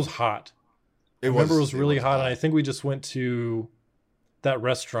 because it was hot. I remember it was really hot, and I think we just went to that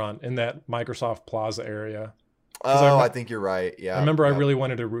restaurant in that Microsoft Plaza area. Oh, I think you're right. Yeah. I remember I really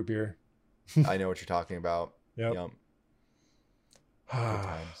wanted a root beer. I know what you're talking about. Yep. Good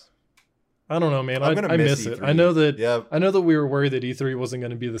times. I don't know, man. I miss it. I know that we were worried that E3 wasn't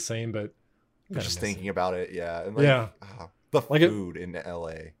going to be the same, but I'm just thinking about it. Yeah. And the like food in LA.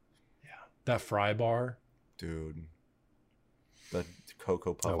 Yeah. That Fry bar. Dude. The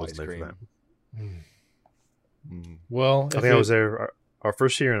Cocoa Puff ice cream. Well, I think I was there our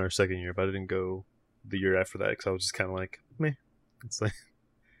first year and our second year, but I didn't go the year after that because I was just kind of like, meh. It's like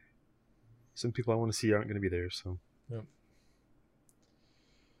some people I want to see aren't going to be there, so. Yep.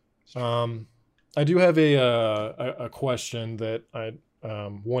 I do have a question that I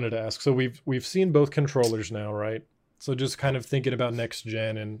wanted to ask. So we've seen both controllers now, right? So just kind of thinking about next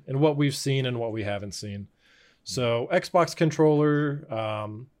gen and what we've seen and what we haven't seen. So Xbox controller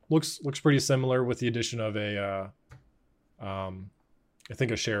looks pretty similar with the addition of I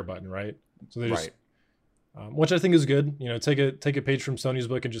think a share button, right? So they just, which I think is good. You know, take a page from Sony's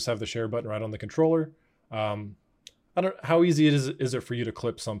book and just have the share button right on the controller. I don't. How easy is it for you to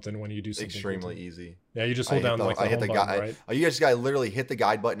clip something when you do something? Extremely easy. Yeah, you just hold down like the home button, right? You just gotta literally hit the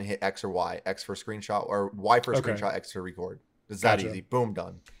guide button and hit X or Y. X for screenshot or Y for screenshot, X for record. It's that easy. Boom,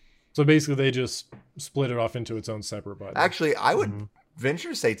 done. So basically, they just split it off into its own separate button. Actually, I would venture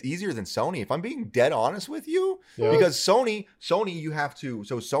to say it's easier than Sony. If I'm being dead honest with you, because Sony, you have to.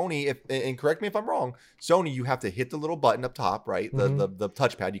 So Sony, and correct me if I'm wrong, Sony, you have to hit the little button up top, right? The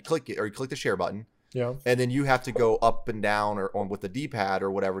touchpad. You click it, or you click the share button. Yeah. And then you have to go up and down or on with the D-pad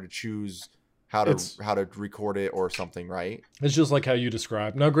or whatever to choose how to record it or something, right? It's just like how you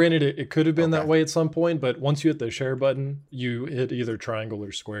described. Now, granted, it could have been that way at some point, but once you hit the share button, you hit either triangle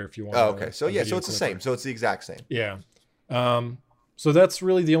or square if you want. Oh, okay. So yeah, so it's the same. So it's the exact same. Yeah. So that's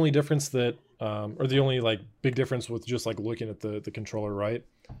really the only difference that, or the only like big difference with just like looking at the controller, right?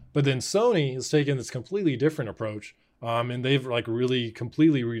 But then Sony has taken this completely different approach, and they've like really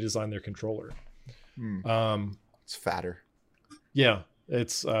completely redesigned their controller. It's fatter. Yeah,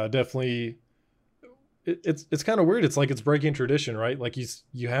 it's definitely. It's kind of weird. It's like it's breaking tradition, right? Like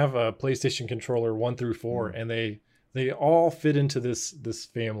you have a PlayStation controller 1 through 4, and they all fit into this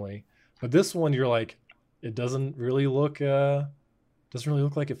family. But this one, you're like, it doesn't really look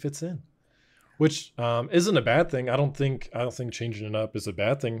like it fits in, which isn't a bad thing. I don't think changing it up is a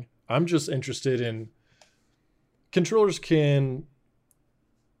bad thing. I'm just interested in controllers can.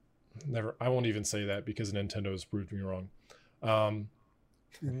 I won't even say that because Nintendo has proved me wrong.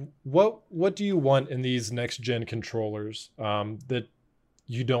 What do you want in these next gen controllers that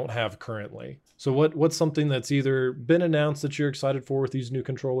you don't have currently? So what's something that's either been announced that you're excited for with these new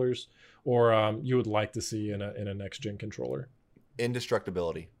controllers, or you would like to see in a next gen controller?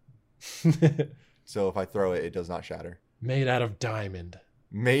 Indestructibility. So if I throw it, it does not shatter. Made out of diamond.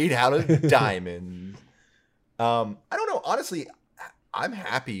 Made out of diamond. I don't know. Honestly, I'm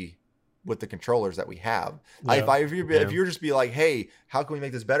happy with the controllers that we have. Yeah. If you just be like, hey, how can we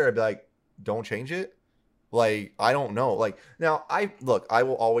make this better? I'd be like, don't change it. Like, I don't know. Like, now I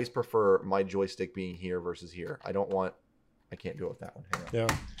will always prefer my joystick being here versus here. I can't do it with that one. Hang on. Yeah.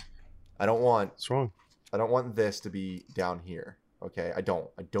 What's wrong? I don't want this to be down here. Okay. I don't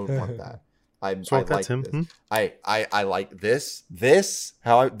want that. I like this.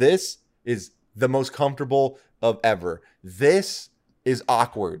 I like this. This is the most comfortable of ever. This is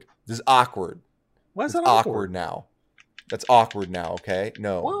awkward. This is awkward. Why is that awkward now? That's awkward now. Okay.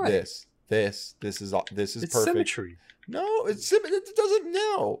 No. Why? This is perfect. Symmetry. No, it doesn't.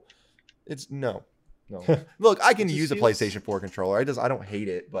 No. It's no. Look, I can use a PlayStation 4 controller. I don't hate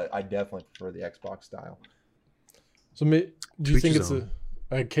it, but I definitely prefer the Xbox style. So, do you think it's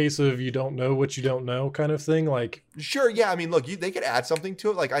a case of you don't know what you don't know kind of thing? Like, sure, yeah. I mean, look, they could add something to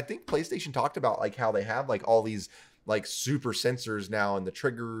it. Like, I think PlayStation talked about like how they have like all these like super sensors now and the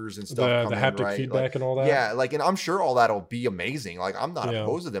triggers and stuff. The haptic feedback and all that. Yeah, like, and I'm sure all that'll be amazing. Like, I'm not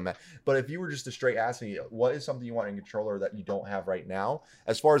opposed to them. But if you were just to straight ask me, what is something you want in a controller that you don't have right now,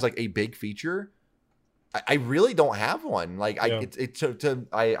 as far as like a big feature, I really don't have one. Like, I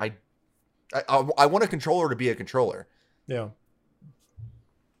want a controller to be a controller. Yeah,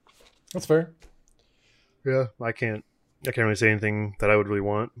 that's fair. Yeah, I can't really say anything that I would really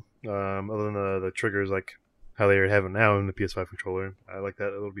want, other than the triggers, like how they have it now in the PS5 controller. I like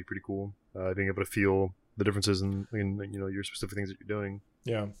that. It'll be pretty cool. Being able to feel the differences in your specific things that you're doing.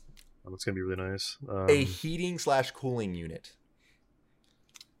 Yeah, it's gonna be really nice. A heating/cooling unit.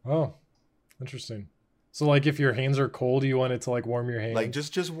 Oh, interesting. So, like, if your hands are cold, you want it to like warm your hands. Like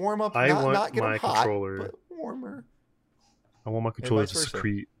just warm up. I want not get my hot, controller but warmer. I want my controller to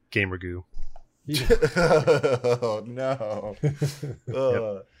secrete gamer goo. Oh no.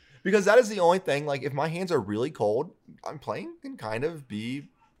 Yep. Because that is the only thing. Like, if my hands are really cold, I'm playing can kind of be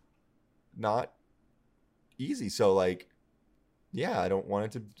not easy. So, like, yeah, I don't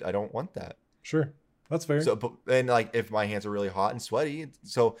want that. Sure, that's fair. So, and like, if my hands are really hot and sweaty,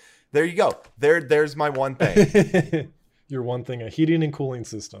 so there you go. There's my one thing. Your one thing, a heating and cooling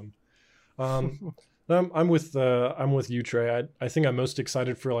system. I'm with you, Trey. I think I'm most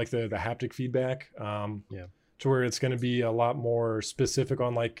excited for like the haptic feedback. To where it's going to be a lot more specific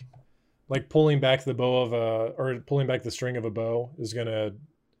on like pulling back the bow of or pulling back the string of a bow is going to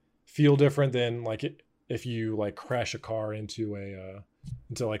feel different than like if you like crash a car into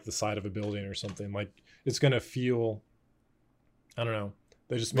like the side of a building or something. Like it's going to feel, I don't know.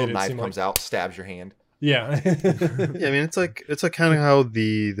 They just made it knife seem comes out, stabs your hand. Yeah. Yeah, I mean it's like kind of how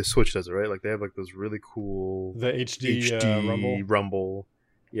the Switch does it, right? Like they have like those really cool the HD rumble.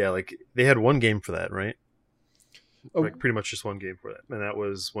 Yeah, like they had one game for that, right? Oh. Like pretty much just one game for that, and that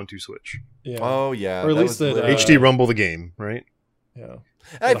was 1-2 Switch. Yeah. Oh yeah. Or at least that HD Rumble the game, right? Yeah.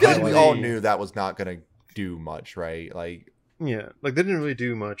 And I feel like we all knew that was not going to do much, right? Like, yeah, like they didn't really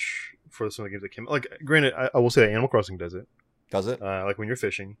do much for some of the games that came. Like, granted, I will say that Animal Crossing does it. Does it? Like when you're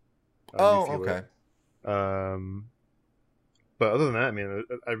fishing. Oh, okay. But other than that, I mean,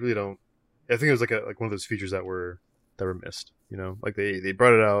 I really don't. I think it was like one of those features that were missed. You know, like they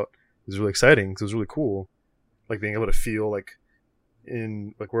brought it out. It was really exciting because it was really cool. Like being able to feel like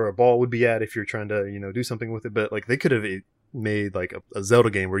in like where a ball would be at if you're trying to do something with it. But like they could have made like a Zelda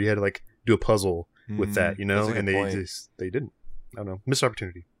game where you had to like do a puzzle with that, and they didn't. I don't know, missed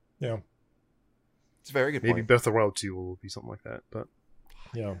opportunity. Yeah, it's a very good Maybe point. Breath of the Wild 2 will be something like that, but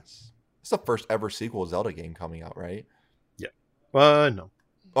yeah, it's the first ever sequel Zelda game coming out, right? Yeah. No.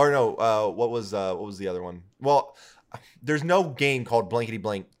 Or no, what was the other one? Well, there's no game called Blankety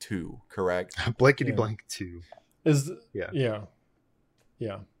Blank 2, correct? Blankety Blank 2. Yeah.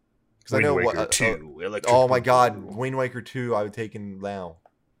 Because I know Waker 2. Oh my God, Wind Waker 2. I would take in now.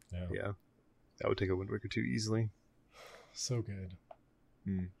 Yeah, that would take a Wind Waker 2 easily. So good.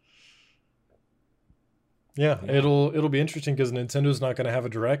 Mm. Yeah, it'll be interesting because Nintendo's not going to have a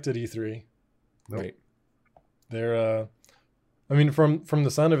direct at E3. Nope. Right. They're, I mean, from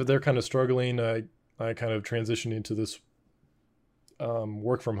the sound of it, they're kind of struggling. I kind of transitioned into this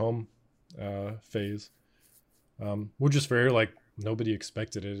work from home phase, which is fair. Like nobody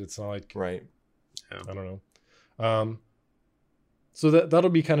expected it. It's not like right. I don't know. So that'll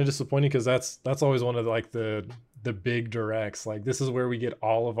be kind of disappointing because that's always one of the big directs. Like this is where we get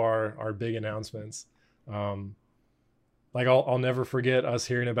all of our big announcements. Like I'll never forget us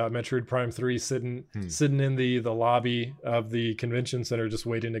hearing about Metroid Prime 3 sitting in the lobby of the convention center just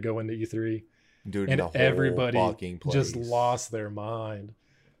waiting to go into E3. Dude, and everybody just lost their mind.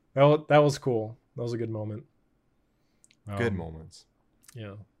 That was cool. That was a good moment. Good moments.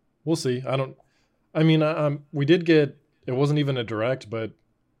 Yeah, we'll see. We did get. It wasn't even a direct, but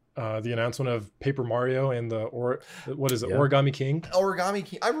the announcement of Paper Mario and Origami King. Origami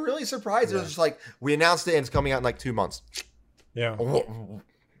King. I'm really surprised. It was just like we announced it and it's coming out in like 2 months. Yeah.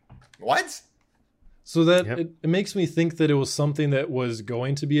 What? So that it makes me think that it was something that was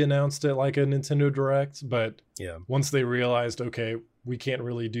going to be announced at like a Nintendo Direct, but once they realized, okay, we can't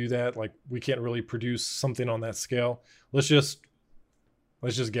really do that, like we can't really produce something on that scale. Let's just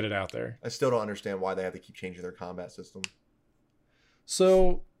get it out there. I still don't understand why they have to keep changing their combat system.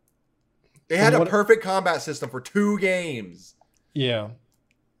 So they had a perfect combat system for 2 games. Yeah.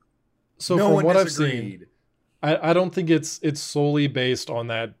 So from what I've seen, I don't think it's solely based on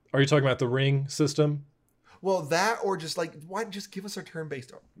that. Are you talking about the ring system? Well, that or just like why just give us a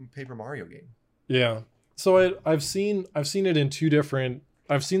turn-based Paper Mario game? Yeah. So I've seen it in 2 different.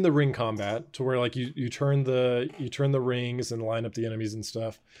 I've seen the ring combat to where like you turn the rings and line up the enemies and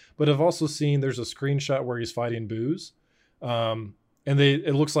stuff. But I've also seen there's a screenshot where he's fighting Boo's, and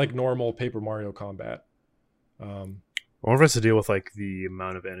it looks like normal Paper Mario combat. I wonder if it's to deal with like the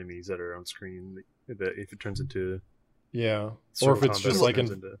amount of enemies that are on screen. That if it turns into or if it's just like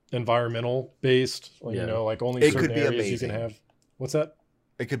environmental based, like only certain areas you can have. What's that?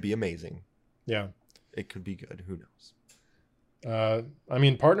 It could be amazing. Yeah, it could be good. Who knows? I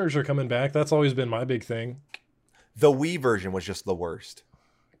mean, partners are coming back. That's always been my big thing. The Wii version was just the worst.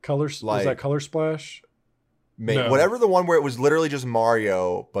 Was that Color Splash? No. Whatever the one where it was literally just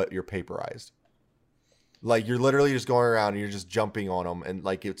Mario, but you're paperized. Like you're literally just going around and you're just jumping on them, and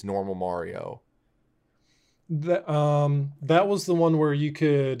like it's normal Mario. That was the one where you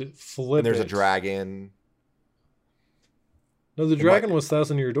could flip. And there's a dragon. No, the dragon was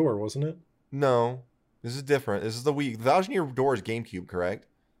Thousand Year Door, wasn't it? No, this is different. This is the Wii. Thousand Year Door is GameCube, correct?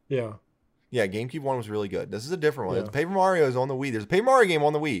 Yeah. Yeah, GameCube one was really good. This is a different one. Yeah. Paper Mario is on the Wii. There's a Paper Mario game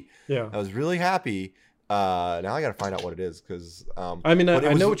on the Wii. Yeah. I was really happy. Now I got to find out what it is because. I mean,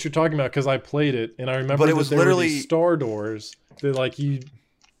 I know what you're talking about because I played it and I remember. But it was literally these star doors that like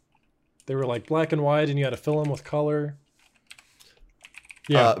they were like black and white and you had to fill them with color.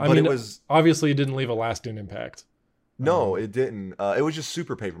 Yeah, I mean, obviously it didn't leave a lasting impact. No, it didn't. It was just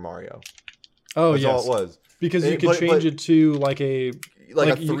Super Paper Mario. Oh, That's all it was. Because you could change it to like a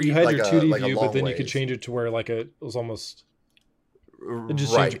three. You had like your a, 2D like view, but then you could ways. change it to where like it was almost. It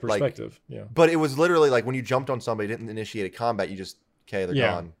just right, changed perspective. Yeah. But it was literally like when you jumped on somebody, didn't initiate a combat. You just they're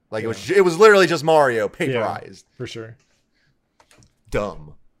gone. Like Yeah. it was literally just Mario paperized. For sure.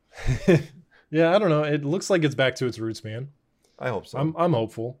 Dumb. Yeah, I don't know. It looks like it's back to its roots, man. I hope so. I'm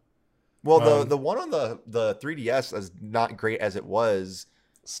hopeful. Well, the one on the 3DS, as not great as it was,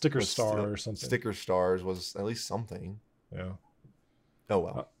 Sticker Star or something. Sticker Stars was at least something. Yeah. Oh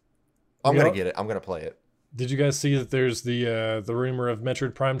well. I'm gonna get it. I'm gonna play it. Did you guys see that there's the rumor of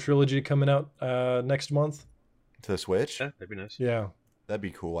Metroid Prime Trilogy coming out next month? To the Switch? Yeah, that'd be nice. Yeah. That'd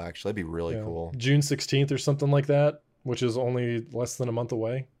be cool, actually. That'd be really cool. June 16th or something like that, which is only less than a month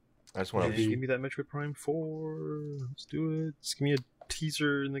away. I just want to give me that Metroid Prime 4. Let's do it. Just give me a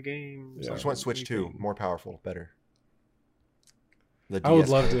teaser in the game. I just want Switch 2. More powerful. Better. I would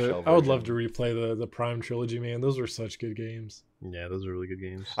love to replay the Prime Trilogy, man. Those were such good games. Yeah, those are really good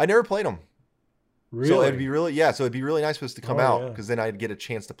games. I never played them. Really? So it'd be really nice for us to come out because then I'd get a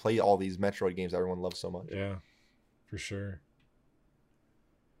chance to play all these Metroid games everyone loves so much. Yeah, for sure.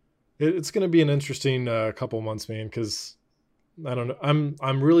 It's going to be an interesting couple months, man, because I don't know.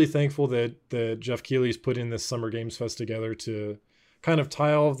 I'm really thankful that Jeff Keighley's putting this Summer Games Fest together to kind of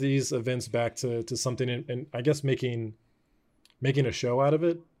tie all of these events back to something and I guess making a show out of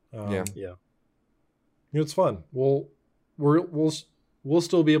it. Yeah. You know, it's fun. We'll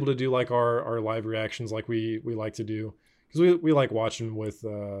still be able to do like our live reactions like we like to do because we like watching with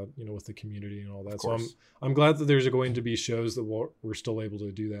with the community and all that. So I'm glad that there's going to be shows that we're still able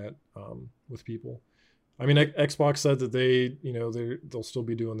to do that with people. I mean, Xbox said that they'll still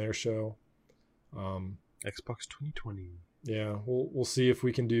be doing their show. Xbox 2020. Yeah, we'll see if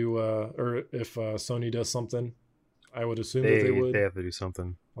we can do or if Sony does something. I would assume that they would. They have to do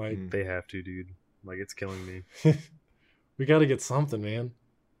something. Like they have to, dude. Like it's killing me. We got to get something, man.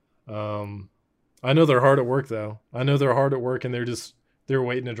 I know they're hard at work though. I know they're hard at work and they're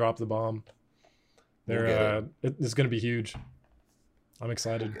waiting to drop the bomb. It's going to be huge. I'm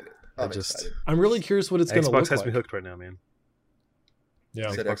excited. I'm really curious what it's going to look like. Xbox has me hooked right now, man. Yeah,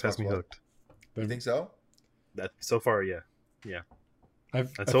 Xbox has me hooked. You think so? That so far, yeah.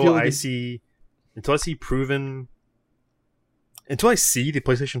 Until I see the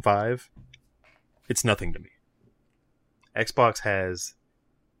PlayStation 5, it's nothing to me. Xbox has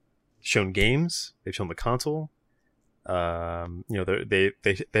shown games. They've shown the console. They have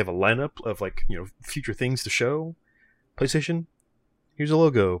a lineup of future things to show. PlayStation, here's a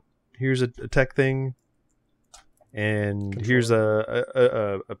logo. Here's a tech thing, and here's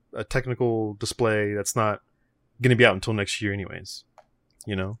a technical display that's not going to be out until next year, anyways.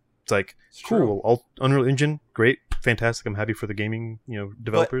 It's like it's cool. Unreal Engine, great, fantastic. I'm happy for the gaming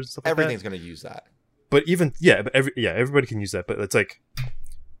developers. But stuff like everything's that. going to use that. But everybody can use that. But it's like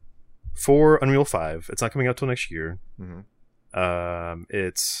for Unreal 5, it's not coming out till next year. Mm-hmm.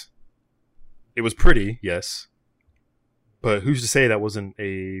 It was pretty, yes, but who's to say that wasn't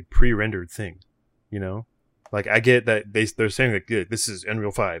a pre-rendered thing? Like I get that they're saying like this is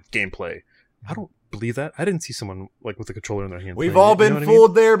Unreal 5 gameplay. I don't believe that. I didn't see someone like with a controller in their hand. We've all been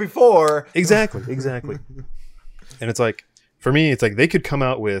fooled there before. Exactly. And it's like for me, it's like they could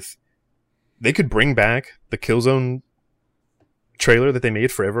bring back the Killzone trailer that they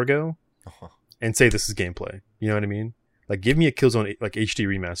made forever ago and say this is gameplay. You know what I mean? Like give me a Killzone like HD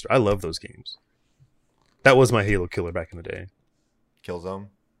remaster. I love those games. That was my Halo killer back in the day. Killzone?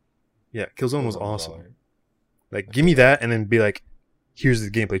 Yeah, Killzone was awesome. Like give me that and then be like, here's the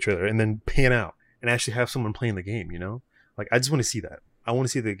gameplay trailer and then pan out and actually have someone playing the game, Like I just want to see that. I want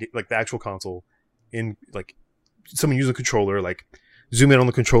to see the actual console in like someone use a controller, like zoom in on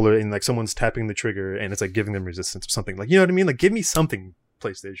the controller and like someone's tapping the trigger and it's like giving them resistance or something. Like, you know what I mean? Like give me something,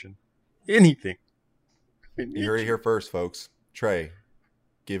 PlayStation. Anything. You heard it here first, folks. Trey,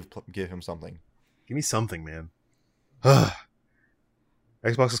 give him something. Give me something, man.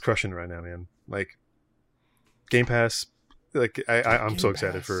 Xbox is crushing right now, man. Like Game Pass, like I'm so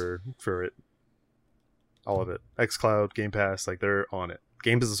excited for it. All of it. xCloud, Game Pass, like they're on it.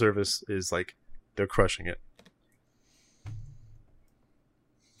 Games as a Service is like they're crushing it.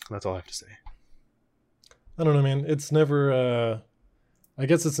 That's all I have to say. I don't know, man. It's never I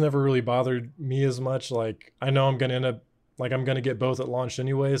guess it's never really bothered me as much. Like, I know I'm going to end up, like, I'm going to get both at launch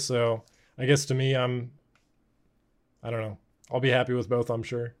anyway. So I guess to me, I don't know. I'll be happy with both, I'm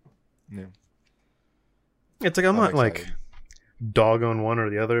sure. Yeah. It's like, I'm not excited. Like dog on one or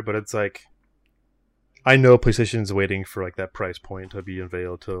the other, but it's like, I know PlayStation's waiting for like that price point to be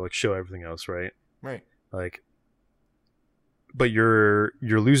unveiled to like show everything else, right? Right. Like, but you're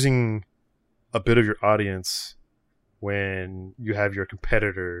losing a bit of your audience when you have your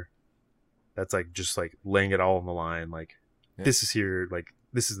competitor that's like just like laying it all on the line. Like, this is here, like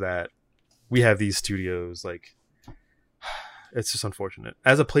this is that. We have these studios. Like, it's just unfortunate.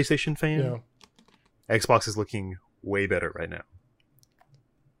 As a PlayStation fan, Xbox is looking way better right now.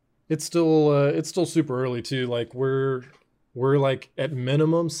 It's still super early too. Like we're like at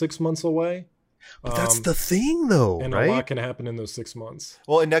minimum 6 months away. But that's the thing, though, and right? a lot can happen in those 6 months.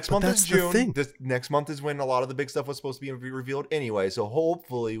 Well, and next month is June. This next month is when a lot of the big stuff was supposed to be revealed anyway. So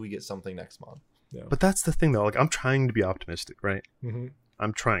hopefully we get something next month. Yeah. But that's the thing, though. Like, I'm trying to be optimistic, right? Mm-hmm.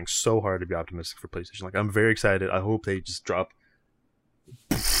 I'm trying so hard to be optimistic for PlayStation. Like, I'm very excited. I hope they just drop,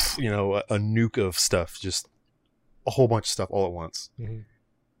 a nuke of stuff, just a whole bunch of stuff all at once. Mm-hmm.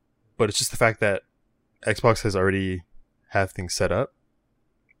 But it's just the fact that Xbox has already have things set up.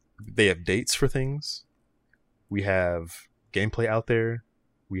 They have dates for things. We have gameplay out there.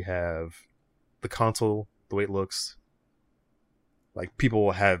 We have the console, the way it looks. Like,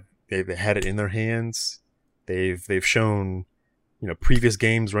 people they've had it in their hands. They've shown, previous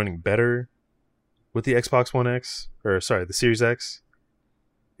games running better with the Xbox One X, or sorry, the Series X.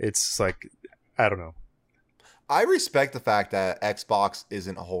 It's like, I don't know. I respect the fact that Xbox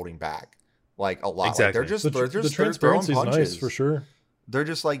isn't holding back like a lot. Exactly. Like the transparency is nice for sure. They're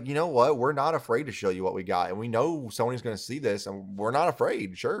just like, you know what? We're not afraid to show you what we got, and we know Sony's going to see this, and we're not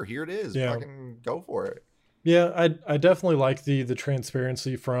afraid. Sure, here it is. Yeah. Fucking go for it. Yeah, I definitely like the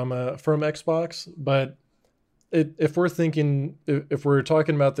transparency from Xbox, but if we're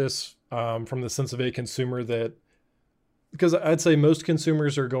talking about this from the sense of a consumer, that because I'd say most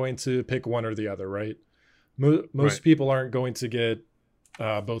consumers are going to pick one or the other, right? Most people aren't going to get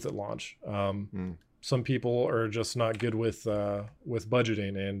both at launch. Some people are just not good with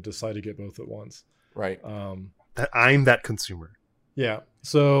budgeting and decide to get both at once. Right. I'm that consumer. Yeah.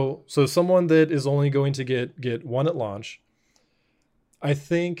 So someone that is only going to get one at launch, I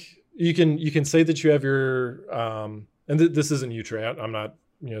think you can say that you have your and this isn't you, Trey. I'm not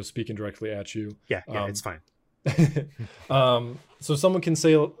speaking directly at you. Yeah, it's fine. So someone can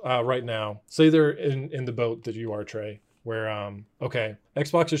say right now, say they're in the boat that you are, Trey, where okay,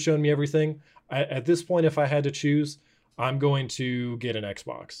 Xbox has shown me everything. At this point, if I had to choose, I'm going to get an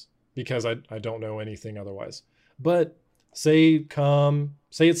Xbox because I don't know anything otherwise. But say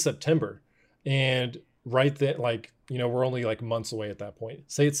it's September, and right then, like, we're only like months away at that point.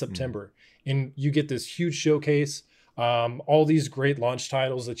 Say it's September, and you get this huge showcase, all these great launch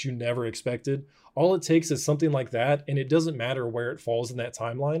titles that you never expected. All it takes is something like that, and it doesn't matter where it falls in that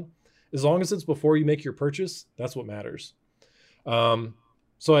timeline. As long as it's before you make your purchase, that's what matters. So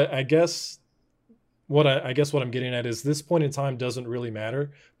I guess what I'm getting at is this point in time doesn't really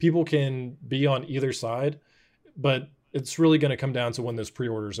matter. People can be on either side, but it's really going to come down to when those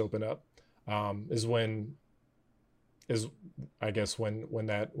pre-orders open up. When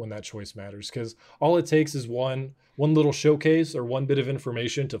that choice matters, because all it takes is one little showcase or one bit of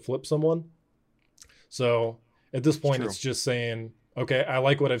information to flip someone. So at this point, it's just saying, okay, I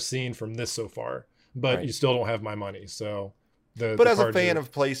like what I've seen from this so far, but you still don't have my money. So but as a fan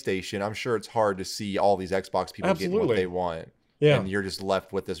of PlayStation, I'm sure it's hard to see all these Xbox people getting what they want. Yeah. And you're just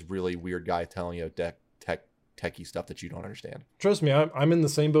left with this really weird guy telling you techie stuff that you don't understand. Trust me, I'm in the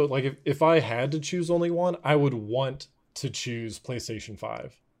same boat. Like, if I had to choose only one, I would want to choose PlayStation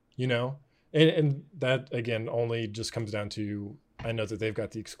 5, and that again only just comes down to, I know that they've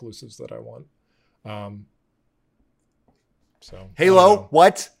got the exclusives that I want. So Halo,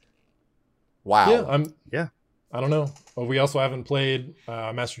 what? Wow. Yeah, I don't know. Well, we also haven't played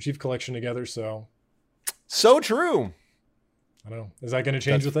Master Chief Collection together, so true. I don't know. Is that going to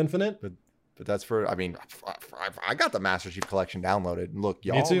change with Infinite? But that's for, I got the Master Chief Collection downloaded. Look,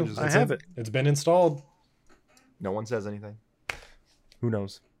 y'all. Me too. I have it. It's been installed. No one says anything. Who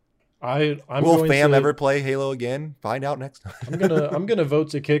knows? Will fam ever play Halo again? Find out next time. I'm gonna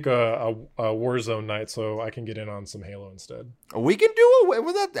vote to kick a Warzone night so I can get in on some Halo instead. We can do away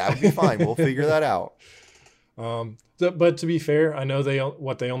with that. That would be fine. We'll figure that out. But to be fair, I know they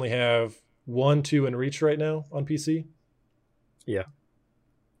only have 1, 2, and Reach right now on PC. Yeah.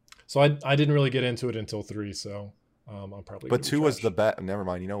 So I didn't really get into it until 3. So I'm probably. But 2 was the best. Never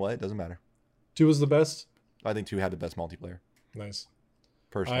mind. You know what? It doesn't matter. 2 was the best. I think 2 had the best multiplayer. Nice.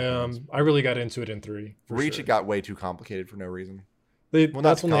 Personal I really got into it in 3. Reach it got way too complicated for no reason.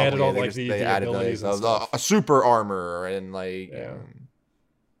 That's when they added all like they the added abilities and a stuff. super armor and like. Yeah.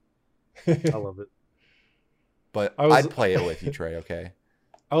 I love it. But I'd play it with you, Trey. Okay.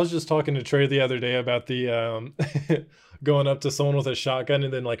 I was just talking to Trey the other day about the going up to someone with a shotgun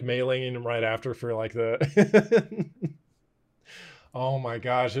and then like meleeing him right after for like the. Oh my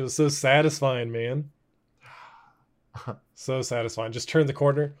gosh, it was so satisfying, man. So satisfying. Just turn the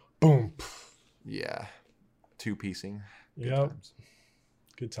corner, boom. Yeah. 2-piecing. Yep.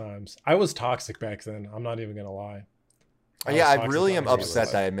 Good times. I was toxic back then. I'm not even gonna lie. I really am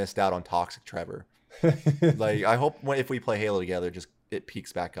upset that I missed out on Toxic Trevor. Like, I hope if we play Halo together, just it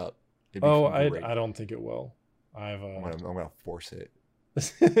peaks back up. I don't think it will. I'm gonna force it.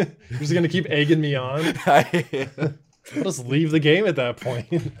 You're just gonna keep egging me on. I'll just leave the game at that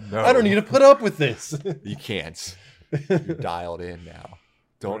point. No. I don't need to put up with this. You can't. You're dialed in now.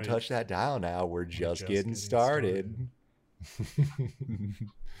 Don't touch that dial now. We're just getting started.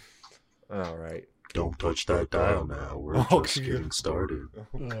 All right. Don't touch that dial now. We're just getting started.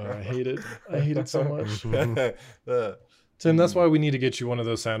 I hate it. I hate it so much. Tim, that's why we need to get you one of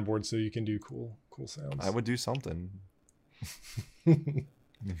those soundboards so you can do cool sounds. I would do something. I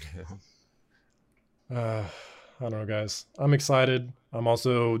don't know, guys. I'm excited. I'm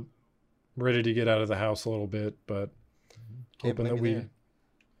also ready to get out of the house a little bit, but hoping that we...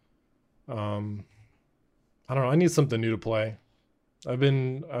 I don't know. I need something new to play.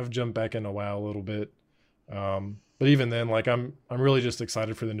 I've jumped back into WoW a little bit. But even then, like I'm really just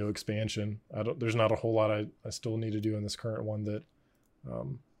excited for the new expansion. There's not a whole lot I still need to do in this current one that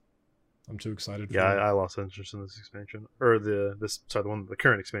I'm too excited for. Yeah, I lost interest in this expansion. Or the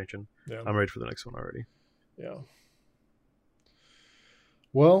current expansion. Yeah. I'm ready for the next one already. Yeah.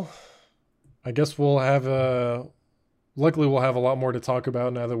 Well, I guess we'll have luckily we'll have a lot more to talk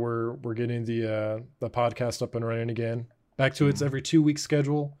about now that we're getting the podcast up and running again. Back to its every 2-week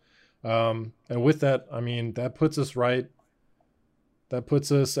schedule. And with that, I mean, that puts us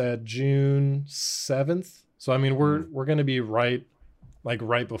at June 7th. So I mean, we're going to be right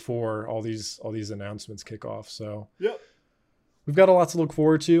before all these announcements kick off. So yep. We've got a lot to look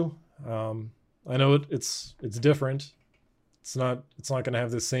forward to. I know it's different. It's not going to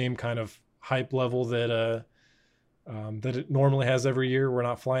have the same kind of hype level that it normally has every year. We're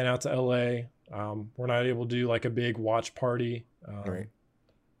not flying out to LA. We're not able to do like a big watch party. Right.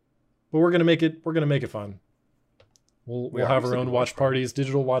 But we're gonna make it fun. We'll have our own watch parties,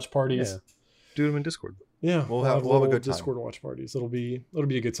 digital watch parties. Yeah. Do them in Discord. Yeah, we'll have a good time. Discord watch parties. It'll be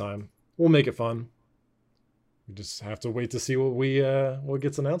a good time. We'll make it fun. We just have to wait to see what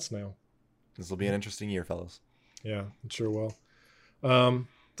gets announced now. This will be an interesting year, fellas. Yeah, it sure will.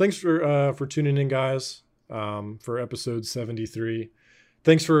 Thanks for tuning in, guys. For episode 73.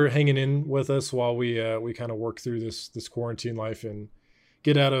 Thanks for hanging in with us while we kind of work through this quarantine life and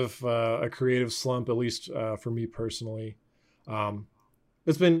get out of a creative slump, at least for me personally.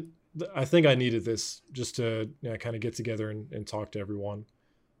 It's been, I think I needed this just to kind of get together and talk to everyone.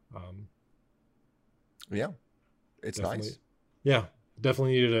 Yeah, it's nice. Yeah,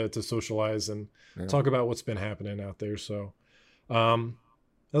 definitely needed to socialize and talk about what's been happening out there. So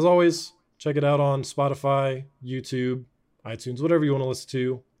as always, check it out on Spotify, YouTube, iTunes, whatever you want to listen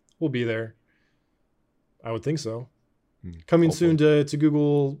to. We'll be there. I would think so. Coming soon to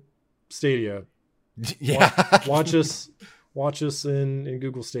Google Stadia. Yeah. Watch us in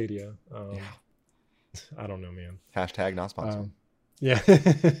Google Stadia. I don't know, man. Hashtag not sponsored. Yeah.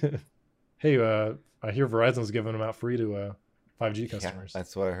 Hey, I hear Verizon's giving them out free to 5G customers. Yeah,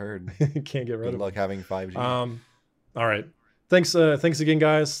 that's what I heard. Can't get rid of Good luck having 5G. All right. Thanks again,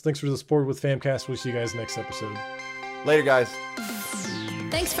 guys. Thanks for the support with Famcast. We'll see you guys next episode. Later, guys.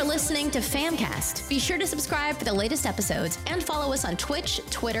 Thanks for listening to Famcast. Be sure to subscribe for the latest episodes and follow us on Twitch,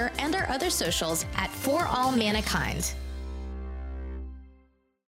 Twitter, and our other socials at For All Mankind.